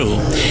coming through,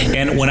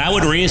 and when I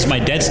would raise my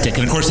dead stick,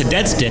 and of course a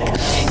dead stick,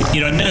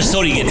 in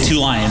Minnesota you get two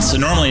lines. So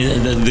normally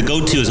the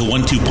go-to is a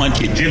 1-2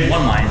 punch. You jig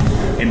one line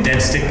and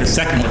dead stick the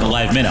second with a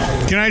live minnow.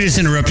 Can I just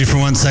interrupt you for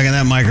 1 second?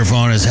 That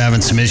microphone is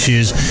having some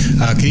issues.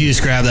 Can you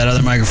just grab that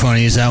other microphone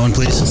and use that one,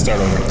 please? Start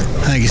over.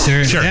 Thank you,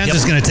 sir. Sure. Dan's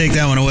just going to take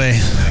that one away.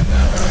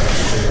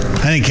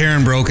 I think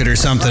Karen broke it or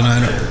something.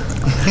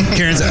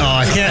 Karen's.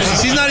 I can't.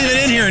 She's not even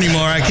in here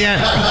anymore. I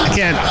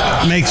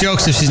can't make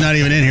jokes if she's not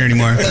even in here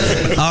anymore.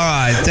 All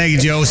right, thank you,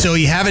 Joe. So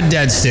you have a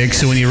dead stick.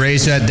 So when you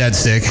raise that dead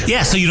stick,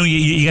 yeah. So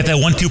you got that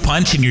 1-2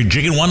 punch, and you're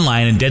jigging one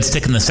line and dead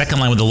stick in the second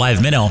line with a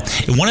live minnow.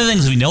 And one of the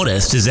things we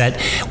noticed is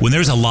that when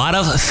there's a lot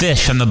of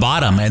fish on the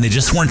bottom and they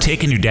just weren't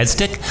taking your dead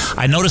stick,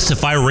 I noticed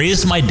if I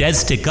raised my dead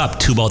stick up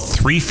to about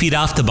 3 feet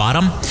off the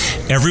bottom,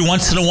 every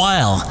once in a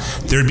while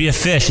there'd be a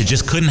fish that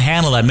just couldn't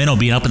handle that minnow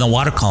being up in the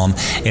water column,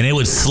 and it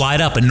would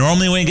slide up. And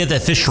normally when you get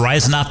that fish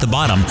rising off the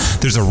bottom,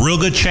 there's a real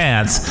good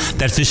chance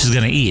that fish is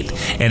going to eat.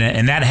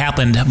 And that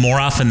happened more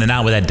often than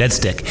not with that dead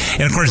stick.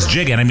 And of course,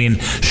 jigging. I mean,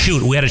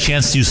 shoot, we had a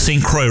chance to use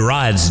St. Croix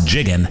rods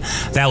jigging.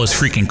 That was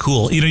freaking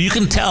cool. You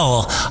can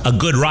tell a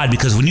good rod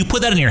because when you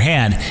put that in your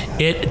hand,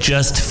 it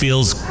just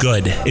feels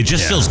good. It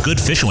just feels good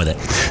fishing with it.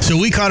 So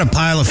we caught a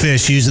pile of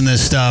fish using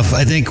this stuff.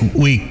 I think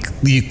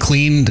you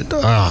cleaned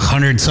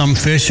 100 some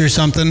fish or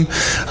something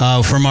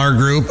from our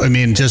group. I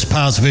mean, just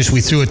piles of fish.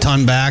 We threw a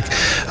ton back.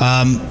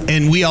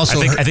 And we also...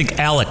 I think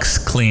Alex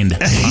cleaned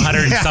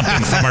 100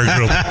 something from our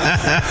group.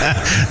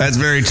 That's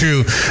very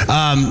true.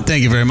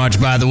 Thank you very much,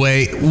 by the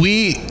way.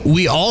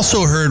 We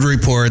also heard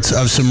reports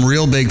of some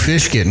real big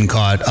fish getting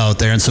caught out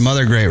there and some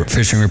other great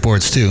fishing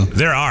reports, too.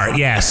 There are,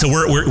 yeah. So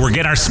we're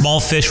getting our small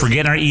fish, we're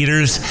getting our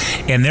eaters,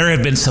 and there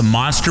have been some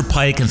monster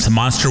pike and some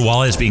monster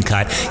walleyes being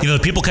caught. The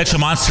people catch a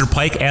monster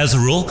pike, as a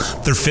rule,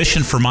 they're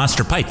fishing for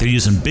monster pike. They're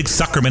using big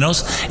sucker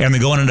minnows, and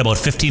they're going into about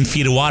 15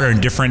 feet of water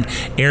in different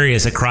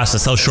areas across the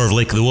south shore of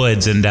Lake of the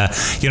Woods. And,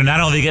 not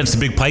only are they getting some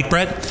big pike,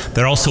 Brett,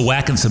 they're also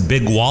whacking some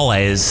big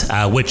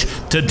walleyes, which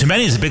to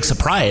many is a big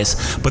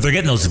surprise, but they're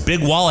getting those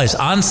big walleyes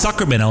on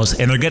sucker minnows,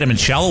 and they're getting them in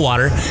shallow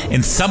water,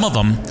 and some of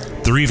them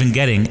they're even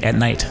getting at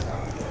night.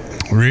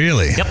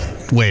 Really? Yep.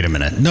 Wait a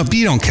minute. No,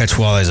 you don't catch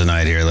walleyes at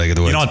night here at Lake of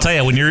the Woods. I'll tell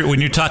you, when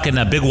you're talking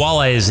big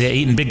walleyes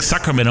eating big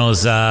sucker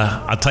minnows,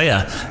 I'll tell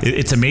you,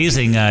 it's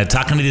amazing.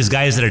 Talking to these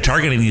guys that are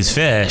targeting these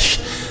fish,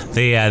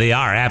 they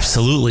are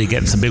absolutely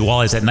getting some big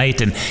walleyes at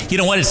night. And you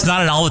know what? It's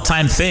not an all the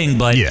time thing,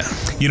 but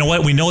you know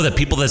what? We know that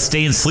people that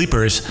stay in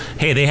sleepers,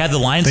 hey, they have the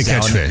lines they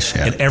down. Catch fish,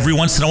 and every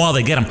once in a while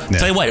they get them. I'll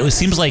tell you what, it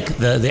seems like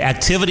the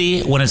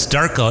activity when it's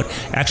dark out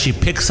actually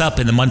picks up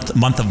in the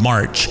month of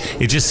March.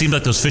 It just seems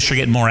like those fish are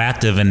getting more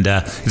active, and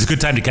it's a good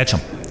time to catch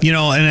them.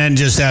 And then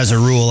just as a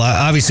rule,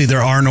 obviously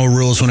there are no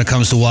rules when it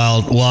comes to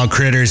wild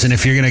critters. And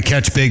if you're going to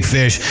catch big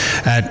fish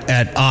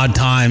at odd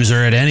times or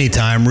at any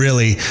time,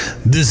 really,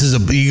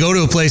 you go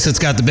to a place that's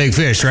got the big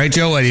fish, right,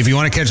 Joe? If you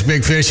want to catch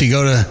big fish, you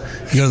go to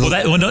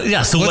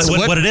the... So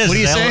what it is? What do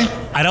you say?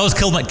 I'd always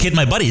kid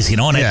my buddies,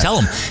 and I'd tell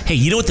them, hey,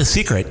 you know what the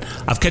secret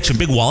of catching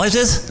big walleyes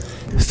is?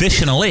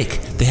 Fish in a lake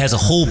that has a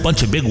whole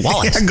bunch of big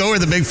walleyes. Go where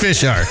the big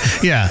fish are.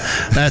 Yeah,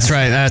 that's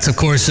right. That's, of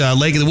course,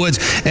 Lake of the Woods.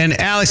 And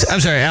Alex,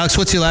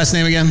 what's your last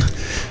name again?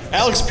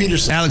 Alex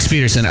Peterson. Alex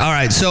Peterson. All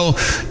right. So,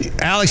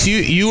 Alex,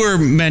 you were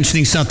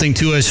mentioning something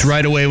to us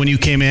right away when you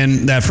came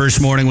in that first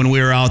morning when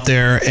we were out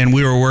there and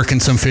we were working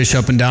some fish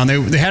up and down.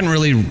 They hadn't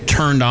really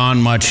turned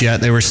on much yet.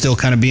 They were still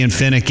kind of being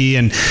finicky.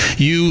 And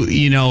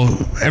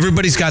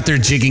everybody's got their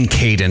jigging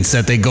cadence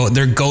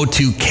their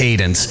go-to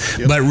cadence.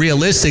 Yep. But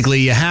realistically,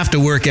 you have to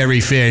work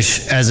every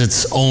fish as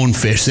its own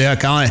fish. They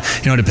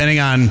depending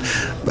on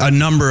a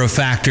number of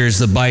factors.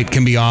 The bite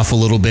can be off a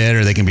little bit,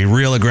 or they can be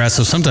real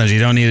aggressive. Sometimes you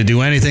don't need to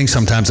do anything.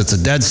 Sometimes it's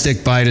a dead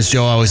stick bite, as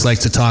Joe always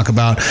likes to talk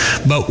about.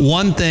 But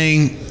one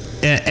thing,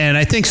 and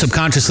I think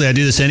subconsciously I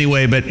do this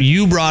anyway, but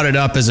you brought it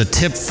up as a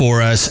tip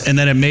for us, and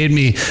then it made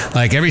me,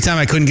 like, every time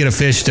I couldn't get a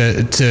fish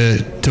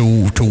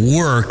to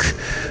work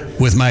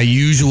with my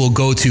usual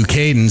go-to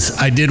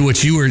cadence, I did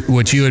what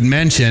you had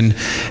mentioned,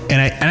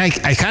 and I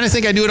kind of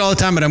think I do it all the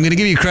time, but I'm going to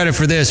give you credit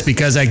for this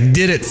because I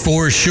did it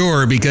for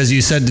sure because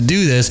you said to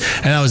do this,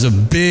 and that was a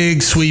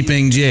big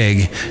sweeping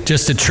jig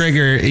just to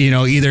trigger,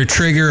 either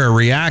trigger a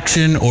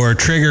reaction or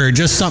trigger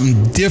just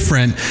something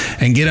different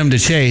and get them to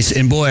chase.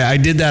 And boy, I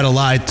did that a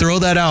lot. I'd throw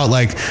that out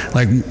like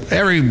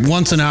every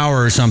once an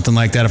hour or something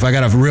like that. If I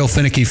got a real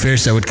finicky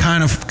fish that would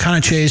kind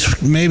of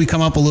chase, maybe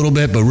come up a little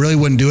bit, but really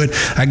wouldn't do it,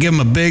 I'd give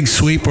them a big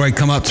sweep where I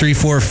come up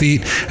 3-4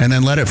 feet and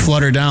then let it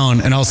flutter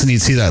down, and all of a sudden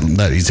you'd see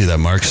that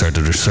mark start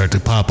to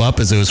pop up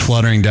as it was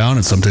fluttering down.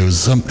 And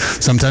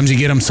sometimes you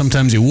get them,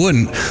 sometimes you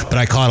wouldn't, but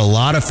I caught a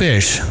lot of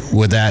fish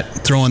with that,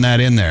 throwing that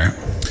in there.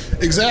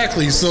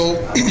 Exactly. So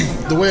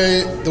the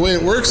way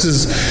it works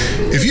is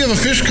if you have a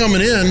fish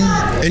coming in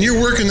and you're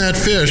working that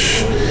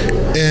fish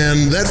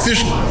and that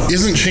fish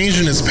isn't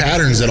changing its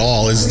patterns at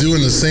all, it's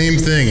doing the same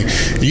thing.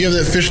 You have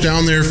that fish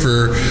down there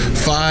for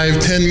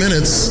 5-10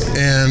 minutes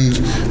and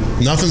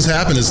nothing's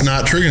happened, it's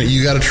not triggering it.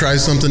 You got to try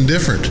something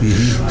different.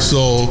 Mm-hmm.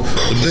 So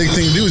the big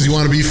thing to do is you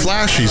want to be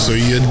flashy. So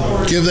you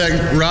give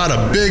that rod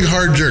a big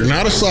hard jerk,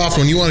 not a soft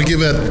one. You want to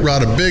give that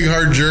rod a big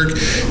hard jerk.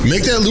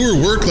 Make that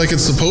lure work like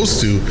it's supposed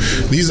to.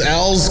 These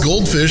owls,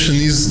 goldfish, and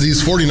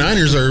these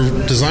 49ers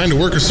are designed to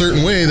work a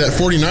certain way. That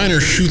 49er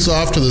shoots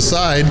off to the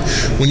side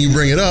when you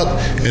bring it up,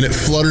 and it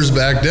flutters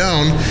back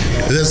down.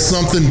 That's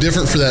something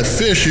different for that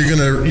fish.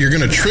 You're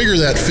gonna trigger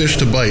that fish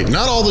to bite.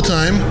 Not all the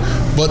time,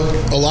 but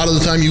a lot of the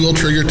time you will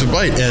trigger it to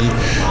bite. And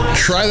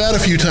try that a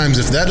few times.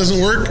 If that doesn't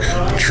work,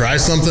 try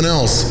something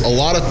else. A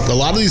lot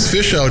of these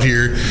fish out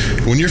here,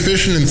 when you're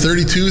fishing in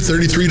 32,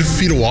 33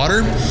 feet of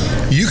water,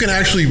 you can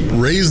actually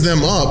raise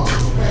them up.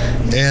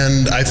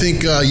 And I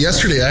think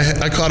yesterday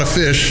I caught a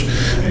fish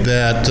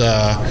that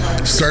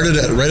started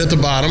right at the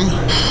bottom,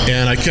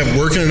 and I kept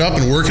working it up,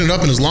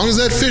 and as long as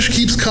that fish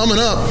keeps coming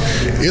up,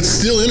 it's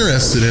still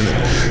interested in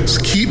it.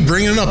 So keep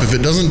bringing it up. If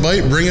it doesn't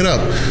bite, bring it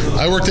up.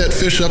 I worked that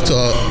fish up to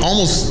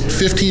almost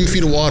 15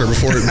 feet of water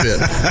before it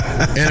bit,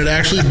 and it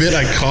actually bit.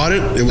 I caught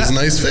it. It was a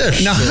nice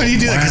fish. Now, how do you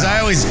do that? Because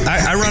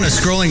I run a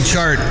scrolling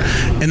chart,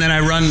 and then I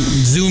run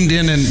zoomed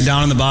in and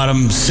down on the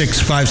bottom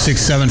 5, 6,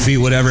 7 feet,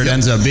 whatever it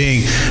ends up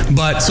being.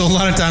 But so a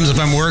lot of times if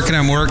I'm working,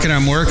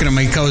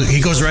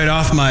 he goes right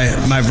off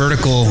my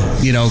vertical,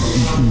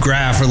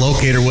 graph or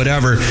locator,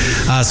 whatever.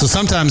 So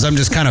sometimes I'm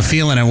just kind of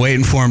feeling and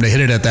waiting for him to hit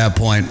it at that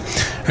point.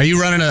 Are you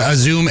running a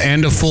zoom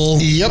and a full?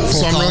 Yep.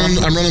 So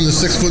I'm running the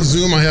 6-foot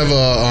zoom. I have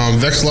a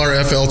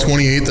Vexilar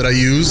FL28 that I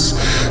use.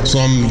 So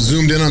I'm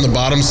zoomed in on the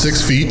bottom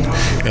 6 feet,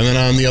 and then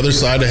on the other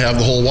side I have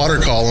the whole water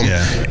column.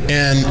 Yeah.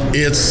 And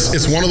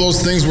it's one of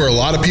those things where a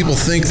lot of people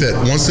think that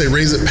once they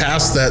raise it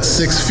past that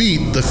 6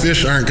 feet, the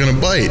fish aren't going to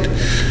bite.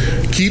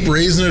 Keep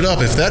raising it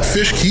up. If that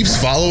fish keeps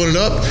following it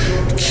up,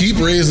 keep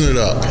raising it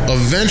up.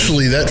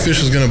 Eventually, that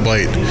fish is going to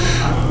bite.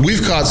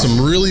 We've caught some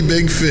really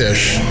big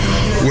fish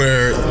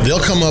where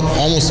they'll come up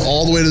almost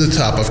all the way to the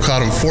top. I've caught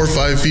them 4 or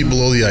 5 feet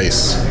below the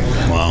ice.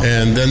 Wow.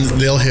 And then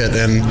they'll hit.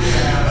 And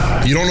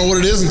you don't know what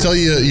it is until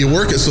you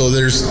work it. So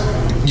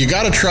you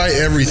got to try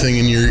everything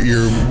in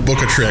your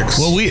book of tricks.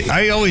 Well,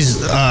 I always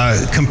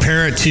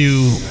compare it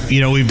to,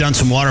 we've done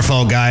some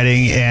waterfowl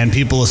guiding, and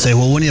people will say,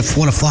 well, when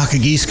a flock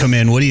of geese come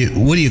in, what do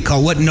you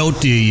call, what note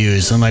do you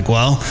use? I'm like,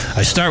 well,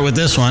 I start with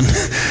this one,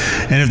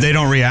 and if they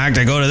don't react,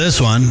 I go to this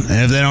one,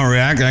 and if they don't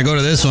react, I go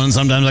to this one.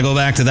 Sometimes I go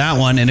back to that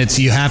one, and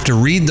you have to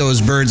read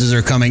those birds as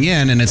they're coming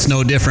in, and it's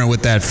no different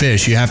with that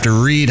fish. You have to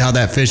read how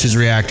that fish is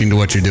reacting to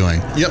what you're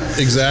doing. Yep,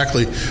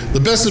 exactly.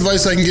 The best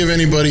advice I can give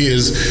anybody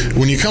is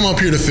when you come up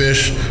here to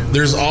fish,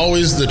 there's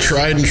always the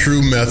tried and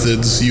true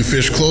methods. You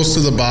fish close to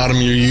the bottom,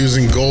 you're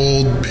using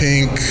gold,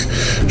 pink,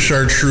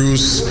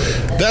 chartreuse.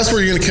 That's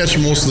where you're going to catch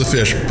most of the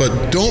fish.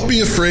 But don't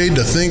be afraid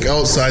to think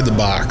outside the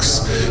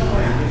box.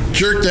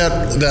 Jerk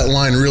that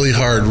line really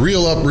hard,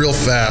 reel up real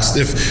fast.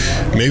 If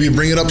maybe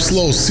bring it up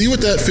slow, see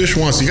what that fish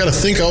wants. You got to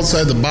think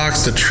outside the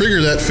box to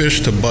trigger that fish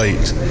to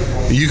bite.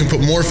 You can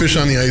put more fish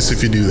on the ice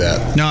if you do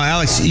that. Now,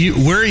 Alex,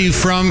 where are you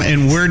from,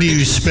 and where do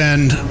you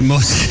spend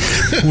most?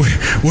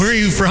 Where are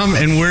you from,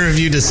 and where have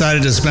you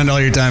decided to spend all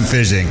your time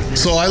fishing?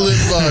 So I live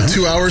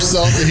 2 hours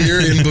south of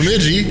here in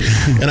Bemidji,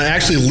 and I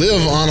actually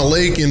live on a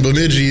lake in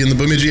Bemidji, in the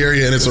Bemidji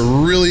area, and it's a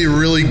really,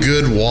 really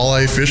good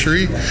walleye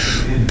fishery.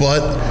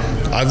 But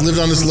I've lived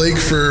on this lake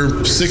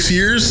for 6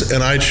 years,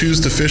 and I choose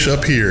to fish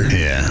up here.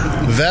 Yeah.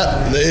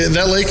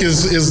 That lake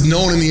is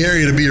known in the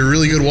area to be a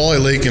really good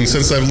walleye lake, and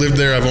since I've lived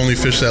there, I've only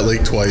fished that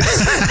lake twice.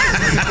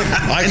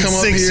 I come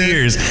up 6 here,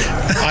 years.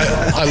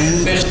 I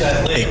fished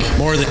that lake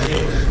more than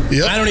you.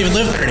 Yep. I don't even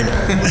live there anymore.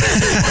 And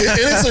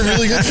it's a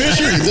really good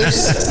fishery.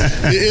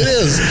 It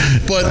is.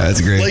 But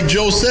that's great. Like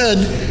Joe said,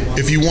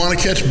 if you want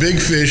to catch big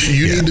fish,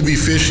 you need to be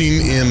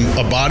fishing in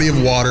a body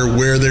of water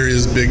where there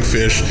is big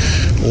fish.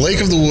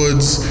 Lake of the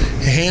Woods,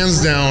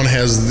 hands down,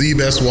 has the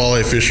best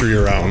walleye fishery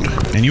around.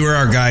 And you were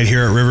our guide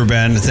here at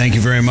Riverbend. Thank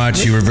you very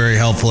much. You were very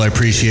helpful. I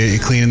appreciate you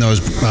cleaning those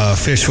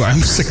fish. I'm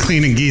just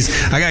cleaning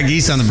geese. I got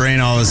geese on the brain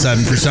all of a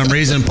sudden for some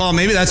reason. Paul,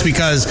 maybe that's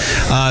because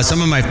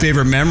some of my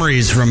favorite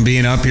memories from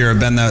being up here have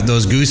been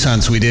those goose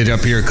hunts we did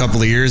up here a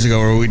couple of years ago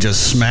where we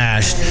just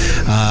smashed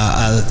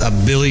a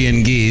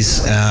billion geese,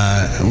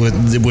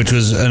 which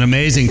was an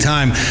amazing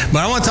time.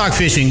 But I want to talk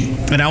fishing,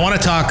 and I want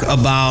to talk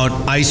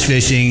about ice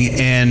fishing,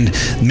 and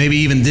maybe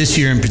even this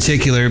year in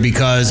particular,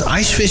 because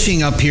ice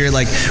fishing up here,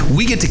 like,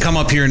 we get to come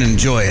up here and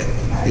enjoy it.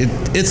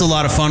 It's a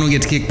lot of fun. We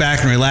get to kick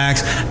back and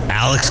relax.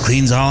 Alex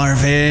cleans all our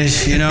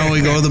fish. You know,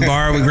 we go to the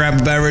bar, we grab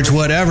a beverage,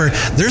 whatever.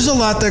 There's a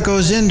lot that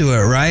goes into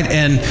it, right?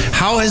 And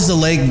how has the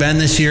lake been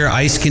this year?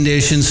 Ice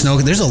conditions, snow.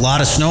 There's a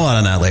lot of snow out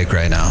on that lake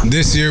right now.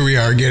 This year we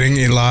are getting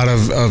a lot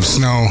of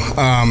snow.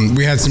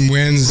 We had some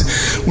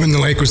winds when the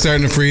lake was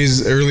starting to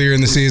freeze earlier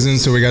in the season,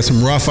 so we got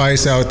some rough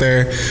ice out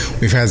there.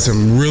 We've had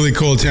some really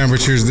cold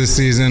temperatures this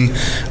season,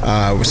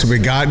 so we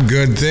got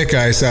good thick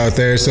ice out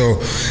there. So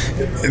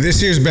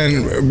this year's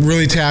been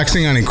really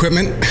taxing on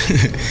equipment.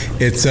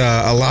 It's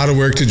a lot of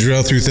work to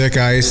drill through thick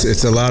ice.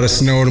 It's a lot of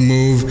snow to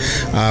move.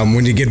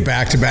 When you get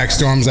back-to-back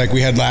storms like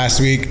we had last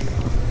week,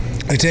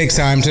 it takes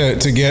time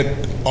to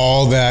get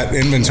all that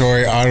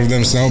inventory out of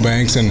them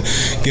snowbanks and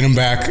get them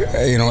back,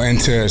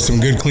 into some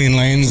good clean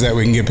lanes that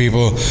we can get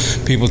people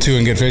to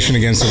and get fishing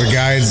again. So the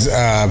guides,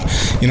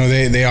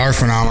 they are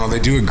phenomenal. They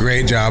do a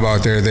great job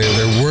out there.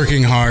 They're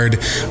working hard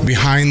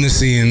behind the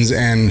scenes,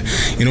 and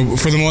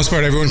for the most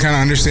part, everyone kind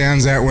of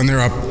understands that when they're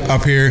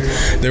up here,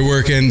 they're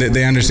working. That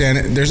they understand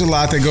it. There's a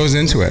lot that goes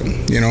into it,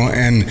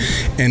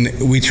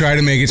 and we try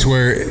to make it to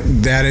where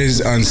that is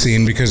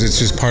unseen because it's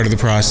just part of the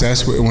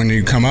process. When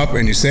you come up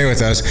and you stay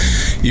with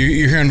us,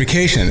 you're here on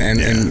vacation,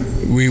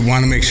 and we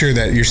want to make sure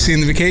that you're seeing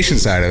the vacation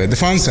side of it, the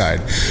fun side.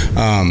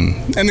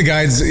 And the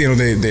guides,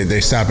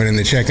 they stop in and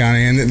they check on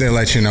it, and they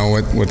let you know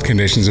what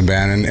conditions have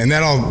been, and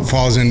that all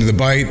falls into the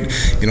bite.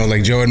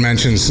 Like Joe had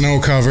mentioned, snow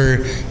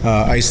cover,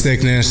 ice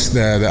thickness,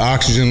 the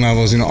oxygen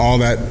levels, all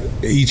that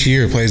each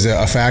year plays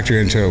a factor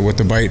into what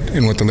the bite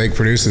and what the lake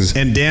produces.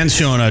 And Dan's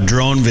showing a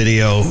drone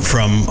video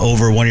from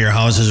over one of your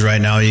houses right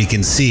now. You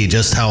can see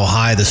just how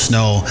high the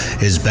snow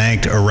is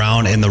banked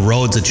around in the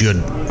roads that you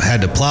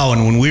had to plow.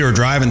 And when we were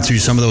driving through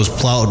some of those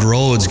plowed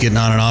roads getting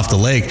on and off the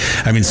lake,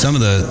 I mean, some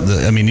of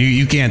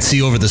you can't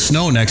see over the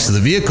snow next to the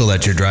vehicle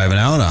that you're driving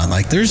out on.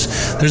 Like, there's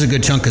a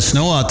good chunk of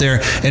snow out there.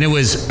 And it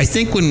was, I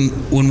think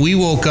when we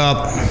woke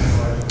up,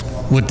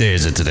 what day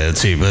is it today? Let's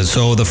see. But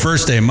so the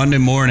first day, Monday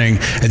morning,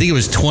 I think it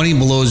was 20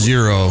 below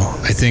zero.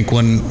 I think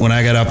when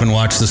I got up and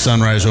watched the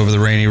sunrise over the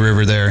Rainy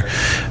River there,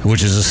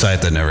 which is a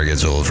sight that never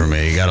gets old for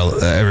me. You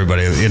got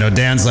everybody.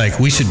 Dan's like,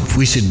 we should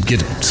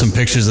get some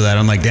pictures of that.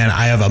 I'm like, Dan,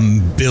 I have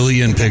 1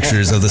 billion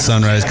pictures of the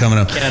sunrise coming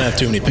up. Can't have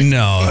too many pictures.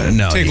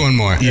 No. Take one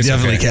more. You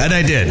definitely can. And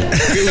I did.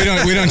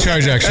 we don't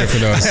charge extra for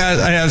those.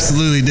 I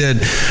absolutely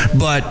did.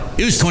 But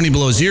it was 20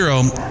 below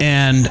zero,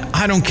 and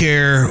I don't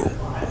care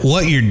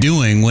what you're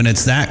doing when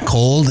it's that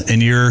cold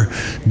and you're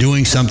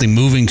doing something,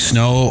 moving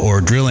snow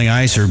or drilling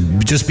ice or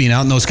just being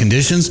out in those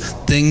conditions,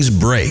 things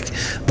break.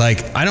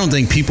 Like, I don't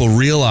think people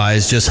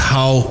realize just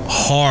how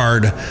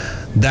hard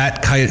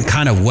that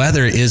kind of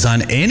weather is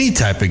on any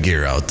type of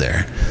gear out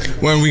there.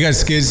 When we got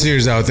skid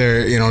steers out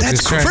there,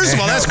 first of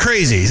all, that's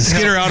crazy.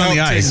 Skidder out on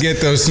the ice. To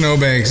get those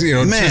snowbanks,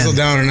 chisel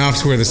down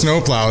enough to where the snow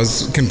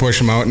plows can push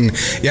them out. And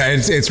yeah,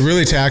 it's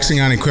really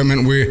taxing on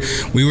equipment.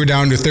 We were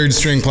down to third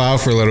string plow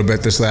for a little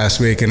bit this last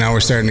week, and now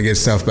we're starting to get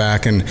stuff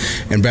back and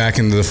back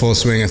into the full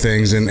swing of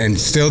things, and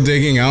still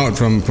digging out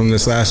from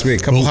this last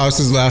week. A couple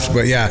houses left,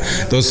 but yeah,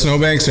 those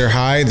snowbanks are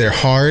high, they're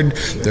hard,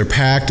 they're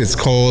packed, it's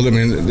cold. I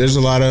mean, there's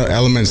a lot of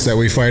elements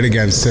that we fight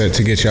against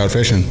to get you out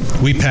fishing.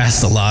 We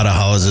passed a lot of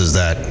houses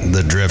that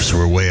the drifts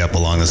were way up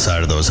along the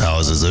side of those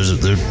houses.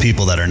 There are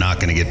people that are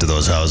not going to get to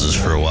those houses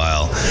for a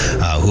while.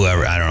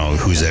 Whoever, I don't know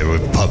who's they were,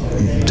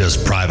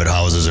 just private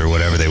houses or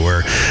whatever they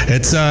were.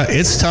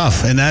 It's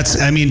tough, and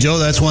Joe,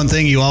 that's one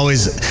thing you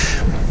always.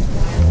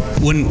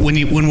 When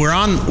you're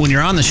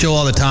on the show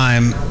all the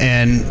time,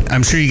 and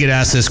I'm sure you get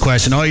asked this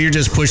question, you're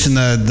just pushing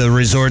the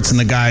resorts and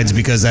the guides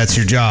because that's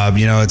your job.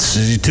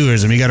 It's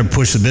tourism. You got to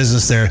push the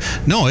business there.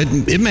 No,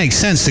 it makes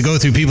sense to go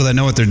through people that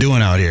know what they're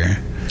doing out here.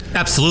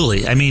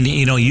 Absolutely. I mean,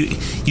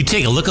 you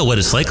take a look at what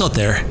it's like out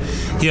there.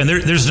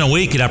 There's no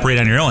way you could operate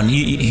on your own.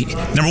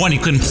 Number one, you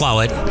couldn't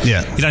plow it.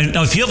 Yeah.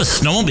 Now, if you have a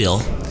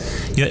snowmobile,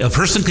 a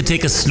person could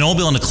take a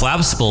snowmobile and a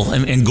collapsible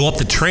and go up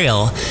the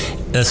trail,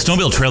 a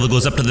snowmobile trail that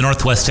goes up to the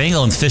northwest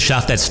angle, and fish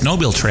off that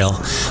snowmobile trail.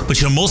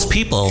 But most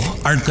people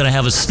aren't going to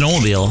have a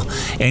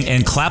snowmobile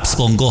and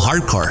collapsible and go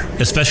hardcore,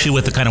 especially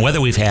with the kind of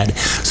weather we've had.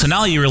 So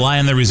now you rely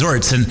on the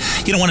resorts, and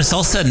when it's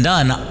all said and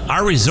done,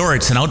 our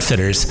resorts and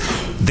outfitters,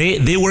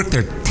 they work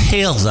their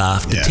tails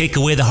off to take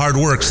away the hard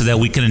work so that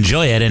we can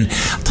enjoy it. And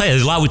I'll tell you,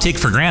 there's a lot we take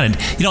for granted.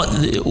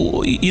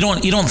 You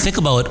don't think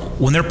about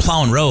when they're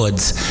plowing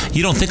roads.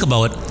 You don't think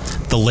about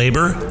the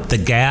labor, the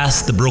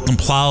gas, the broken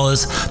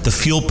plows, the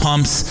fuel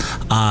pumps.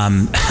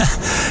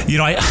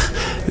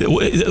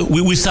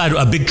 We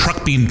saw a big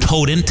truck being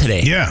towed in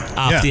today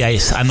off the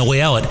ice on the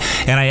way out.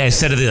 And I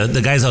said to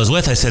the guys I was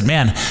with, I said,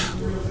 man,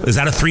 is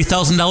that a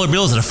 $3,000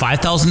 bill? Is it a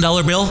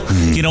 $5,000 bill?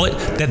 Mm-hmm. You know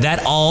what?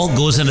 That all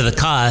goes into the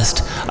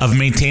cost of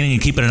maintaining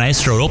and keeping an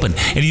ice road open.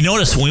 And you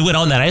notice when we went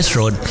out on that ice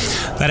road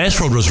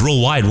was real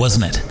wide,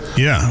 wasn't it?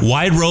 Yeah.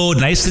 Wide road,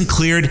 nice and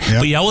cleared,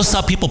 but you always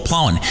saw people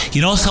plowing.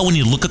 You notice how when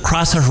you look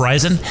across the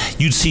horizon,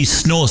 you'd see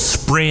snow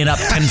spraying up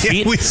 10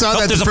 feet? We saw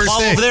that there's the a first plow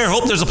day. over there.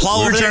 Hope there's a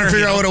plow over there. We were trying to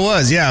figure out what it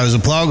was. Yeah, it was a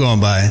plow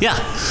going by.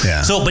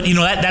 Yeah. So, but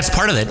that's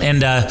part of it.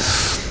 And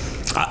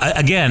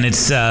again,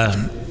 it's...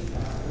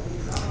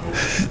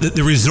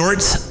 The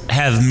resorts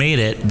have made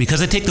it, because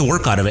they take the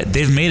work out of it,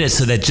 they've made it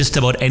so that just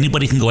about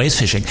anybody can go ice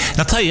fishing. And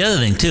I'll tell you the other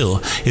thing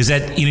too, is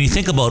that you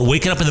think about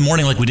waking up in the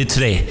morning like we did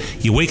today.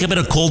 You wake up in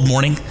a cold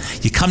morning,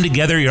 you come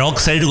together, you're all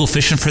excited to go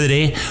fishing for the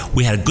day.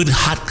 We had a good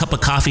hot cup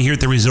of coffee here at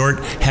the resort,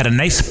 had a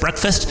nice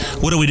breakfast.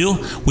 What do?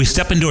 We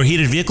step into our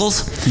heated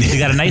vehicles, they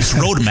got a nice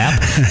road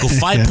map, go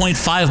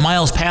 5.5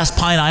 miles past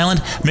Pine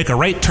Island, make a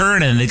right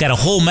turn, and they got a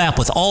whole map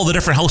with all the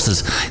different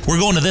houses. We're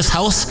going to this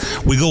house,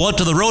 we go out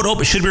to the road,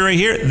 it should be right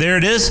here. There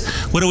it is.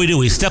 What do?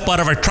 We step out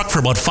of our truck for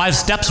about 5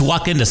 steps,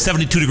 walk into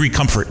 72-degree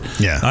comfort.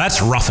 Yeah. Now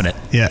that's roughing it.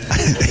 Yeah.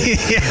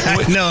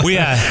 No.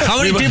 How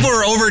many people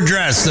were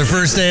overdressed their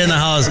first day in the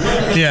house?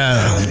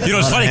 Yeah.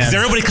 It's funny because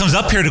everybody comes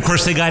up here, and of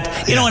course they got,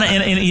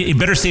 and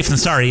better safe than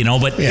sorry,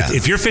 but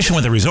if you're fishing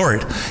with a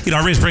resort,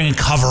 everybody's bringing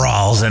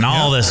coveralls and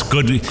all this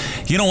good,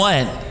 you know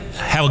what?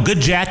 Have a good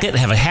jacket,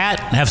 have a hat,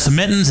 have some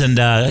mittens, and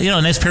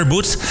a nice pair of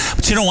boots.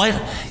 But you know what?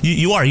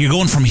 You're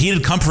going from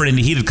heated comfort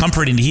into heated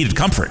comfort into heated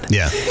comfort.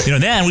 Yeah.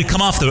 Then we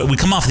come off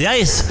the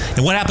ice,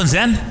 and what happens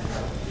then?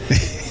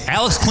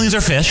 Alex cleans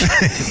our fish.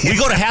 We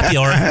go to happy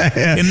hour,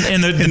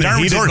 and the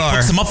darn resort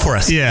hooks them up for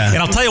us. Yeah. And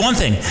I'll tell you one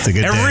thing: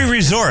 every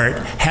resort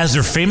has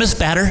their famous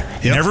batter,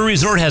 and every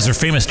resort has their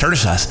famous tartar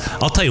sauce.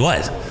 I'll tell you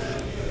what.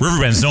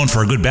 Riverbend's known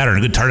for a good batter and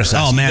a good tartar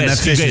sauce. Oh man, that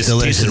fish is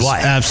delicious.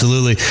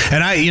 Absolutely.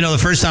 And the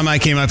first time I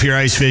came up here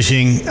ice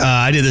fishing,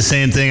 I did the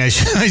same thing. I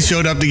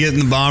showed up to get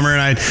in the bomber,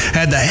 and I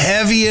had the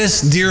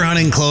heaviest deer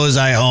hunting clothes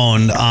I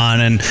owned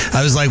on, and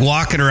I was like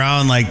walking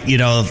around like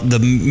the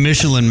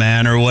Michelin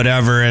Man or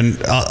whatever,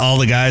 and all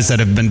the guys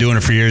that have been doing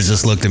it for years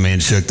just looked at me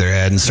and shook their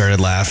head and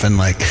started laughing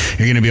like,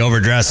 "You're going to be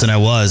overdressed," and I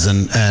was,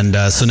 and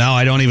so now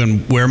I don't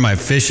even wear my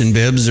fishing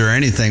bibs or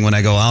anything when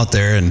I go out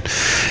there, and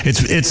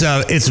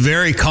it's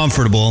very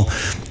comfortable.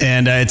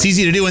 And it's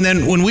easy to do. And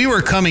then when we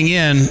were coming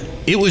in,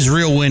 it was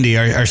real windy.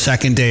 Our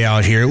second day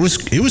out here, it was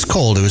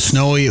cold. It was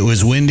snowy. It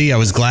was windy. I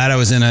was glad I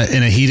was in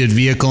a heated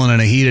vehicle and in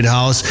a heated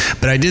house.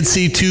 But I did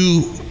see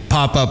 2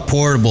 pop-up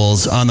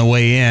portables on the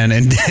way in,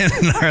 and Dan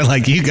and I are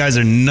like, "You guys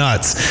are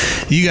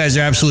nuts. You guys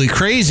are absolutely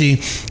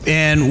crazy."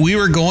 And we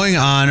were going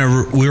out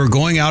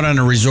on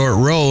a resort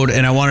road,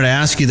 and I wanted to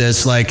ask you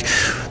this, like,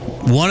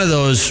 one of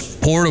those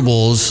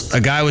portables,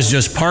 a guy was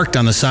just parked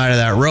on the side of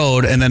that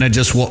road and then had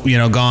just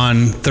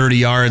gone 30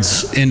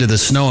 yards into the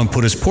snow and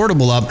put his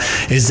portable up.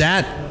 Is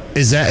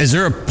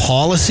there a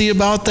policy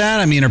about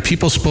that? I mean, are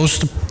people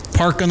supposed to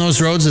park on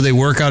those roads? Do they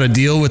work out a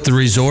deal with the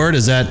resort?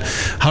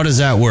 How does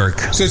that work?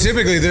 So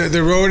typically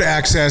the road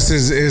access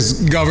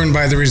is governed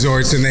by the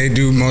resorts, and they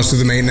do most of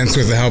the maintenance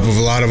with the help of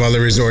a lot of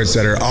other resorts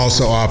that are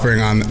also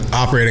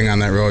operating on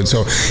that road.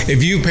 So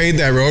if you paid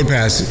that road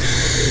pass,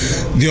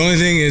 the only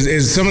thing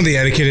is some of the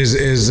etiquette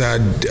is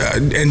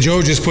and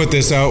Joe just put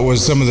this out,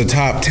 was some of the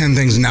top 10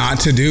 things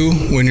not to do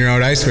when you're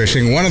out ice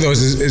fishing. One of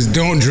those is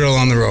don't drill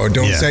on the road.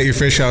 Don't set your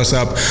fish house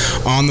up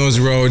on those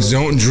roads.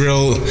 Don't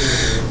drill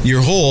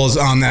your holes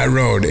on that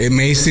road. It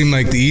may seem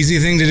like the easy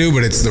thing to do,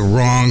 but it's the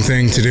wrong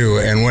thing to do.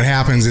 And what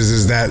happens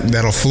is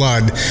that'll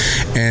flood,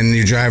 and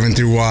you're driving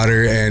through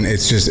water, and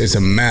it's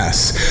a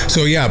mess.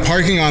 So yeah,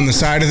 parking on the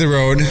side of the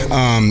road,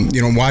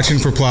 watching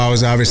for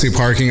plows, obviously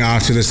parking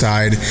off to the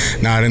side,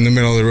 not in the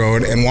middle of the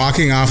road, and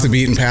walking off the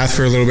beaten path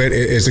for a little bit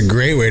is a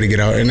great way to get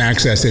out and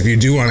access if you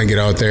do want to get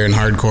out there and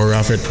hardcore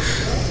rough it.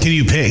 Can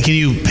you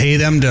pay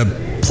them to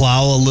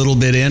plow a little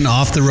bit in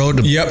off the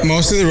road? Yep,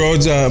 most of the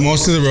roads,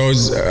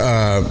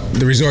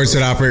 the resorts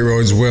that operate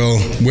roads will,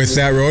 with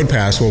that road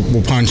pass, will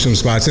punch some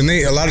spots, and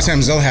a lot of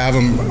times they'll have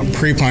them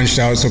pre-punched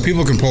out so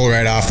people can pull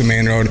right off the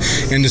main road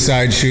into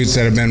side chutes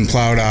that have been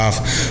plowed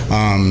off.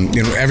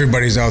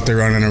 Everybody's out there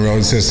running a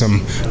road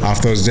system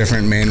off those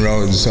different main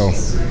roads. So.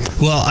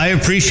 Well, I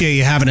appreciate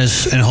you having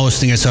us and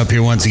hosting us up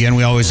here once again.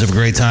 We always have a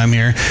great time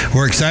here.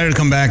 We're excited to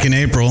come back in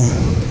April.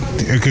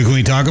 Can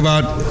we talk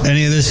about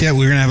any of this yet?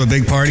 We're going to have a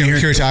big party here.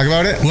 Can we talk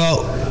about it?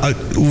 Well,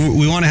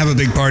 we want to have a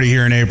big party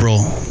here in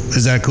April.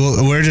 Is that cool?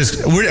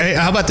 Hey,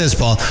 how about this,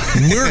 Paul?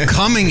 We're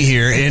coming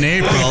here in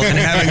April and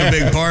having a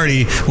big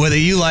party, whether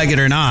you like it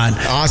or not.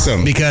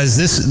 Awesome. Because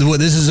this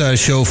is a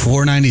show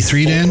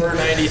 493, Dan?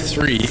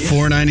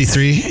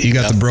 493. You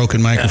got the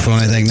broken microphone,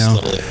 I think,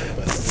 now.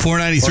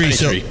 493.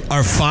 So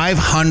our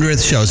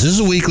 500th show. So this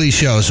is a weekly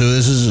show. So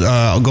this is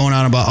going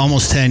on about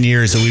almost 10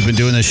 years that we've been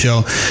doing this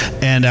show.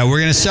 And we're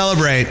going to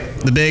celebrate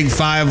the big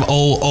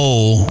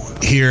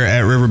 500 here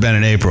at Riverbend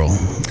in April.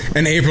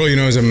 And April,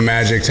 is a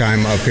magic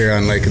time up here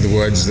on Lake of the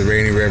Woods, the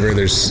Rainy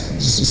River.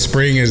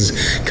 Spring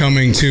is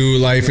coming too.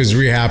 Life is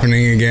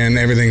rehappening again.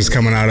 Everything's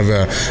coming out of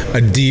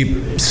a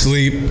deep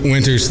sleep,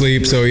 winter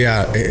sleep. So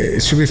yeah,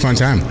 it should be a fun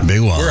time.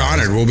 Big walleyes. We're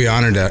honored. We'll be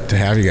honored to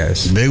have you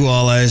guys. Big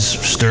walleyes,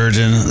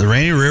 sturgeon, the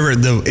Rainy River.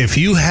 If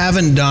you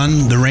haven't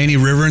done the Rainy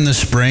River in the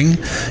spring,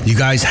 you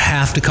guys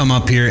have to come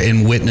up here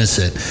and witness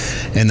it.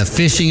 And the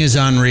fishing is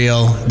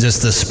unreal.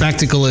 Just the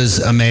spectacle is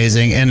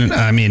amazing. And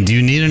I mean, do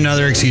you need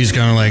another excuse to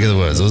come to Lake of the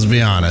Woods? Let's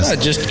be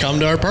honest. Just come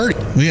to our party.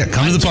 Yeah,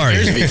 come to the party.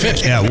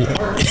 Yeah,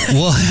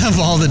 we'll have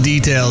all the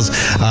details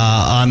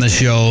on the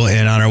show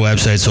and on our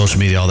website, social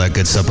media, all that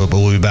good stuff. But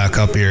we'll be back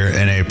up here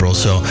in April.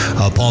 So,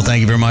 Paul, thank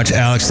you very much.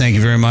 Alex, thank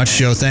you very much.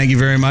 Joe, thank you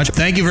very much.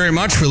 Thank you very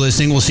much for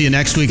listening. We'll see you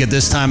next week at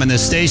this time on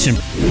this station.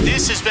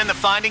 This has been the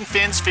Finding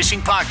Fins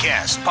Fishing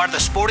Podcast, part of the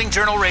Sporting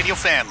Journal Radio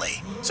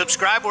family.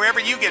 Subscribe wherever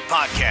you get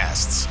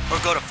podcasts or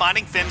go to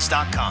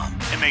findingfins.com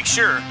and make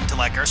sure to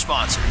like our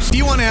sponsors. If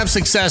you want to have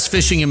success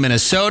fishing in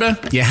Minnesota,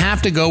 you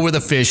have to go where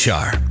the fish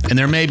are. And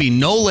there may be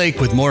no lake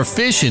with more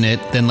fish in it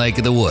than Lake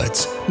of the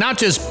Woods. Not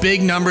just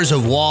big numbers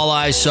of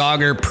walleye,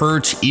 sauger,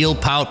 perch, eel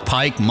pout,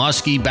 pike,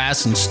 muskie,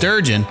 bass, and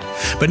sturgeon,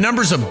 but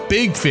numbers of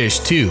big fish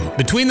too.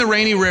 Between the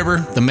Rainy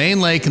River, the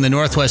main lake, and the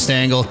Northwest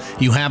Angle,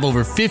 you have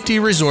over 50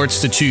 resorts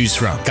to choose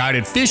from.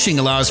 Guided fishing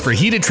allows for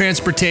heated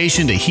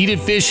transportation to heated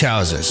fish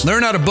houses.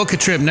 Learn how to book a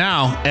trip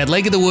now at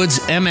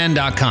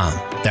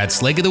lakeofthewoodsmn.com.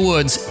 That's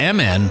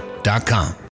lakeofthewoodsmn.com.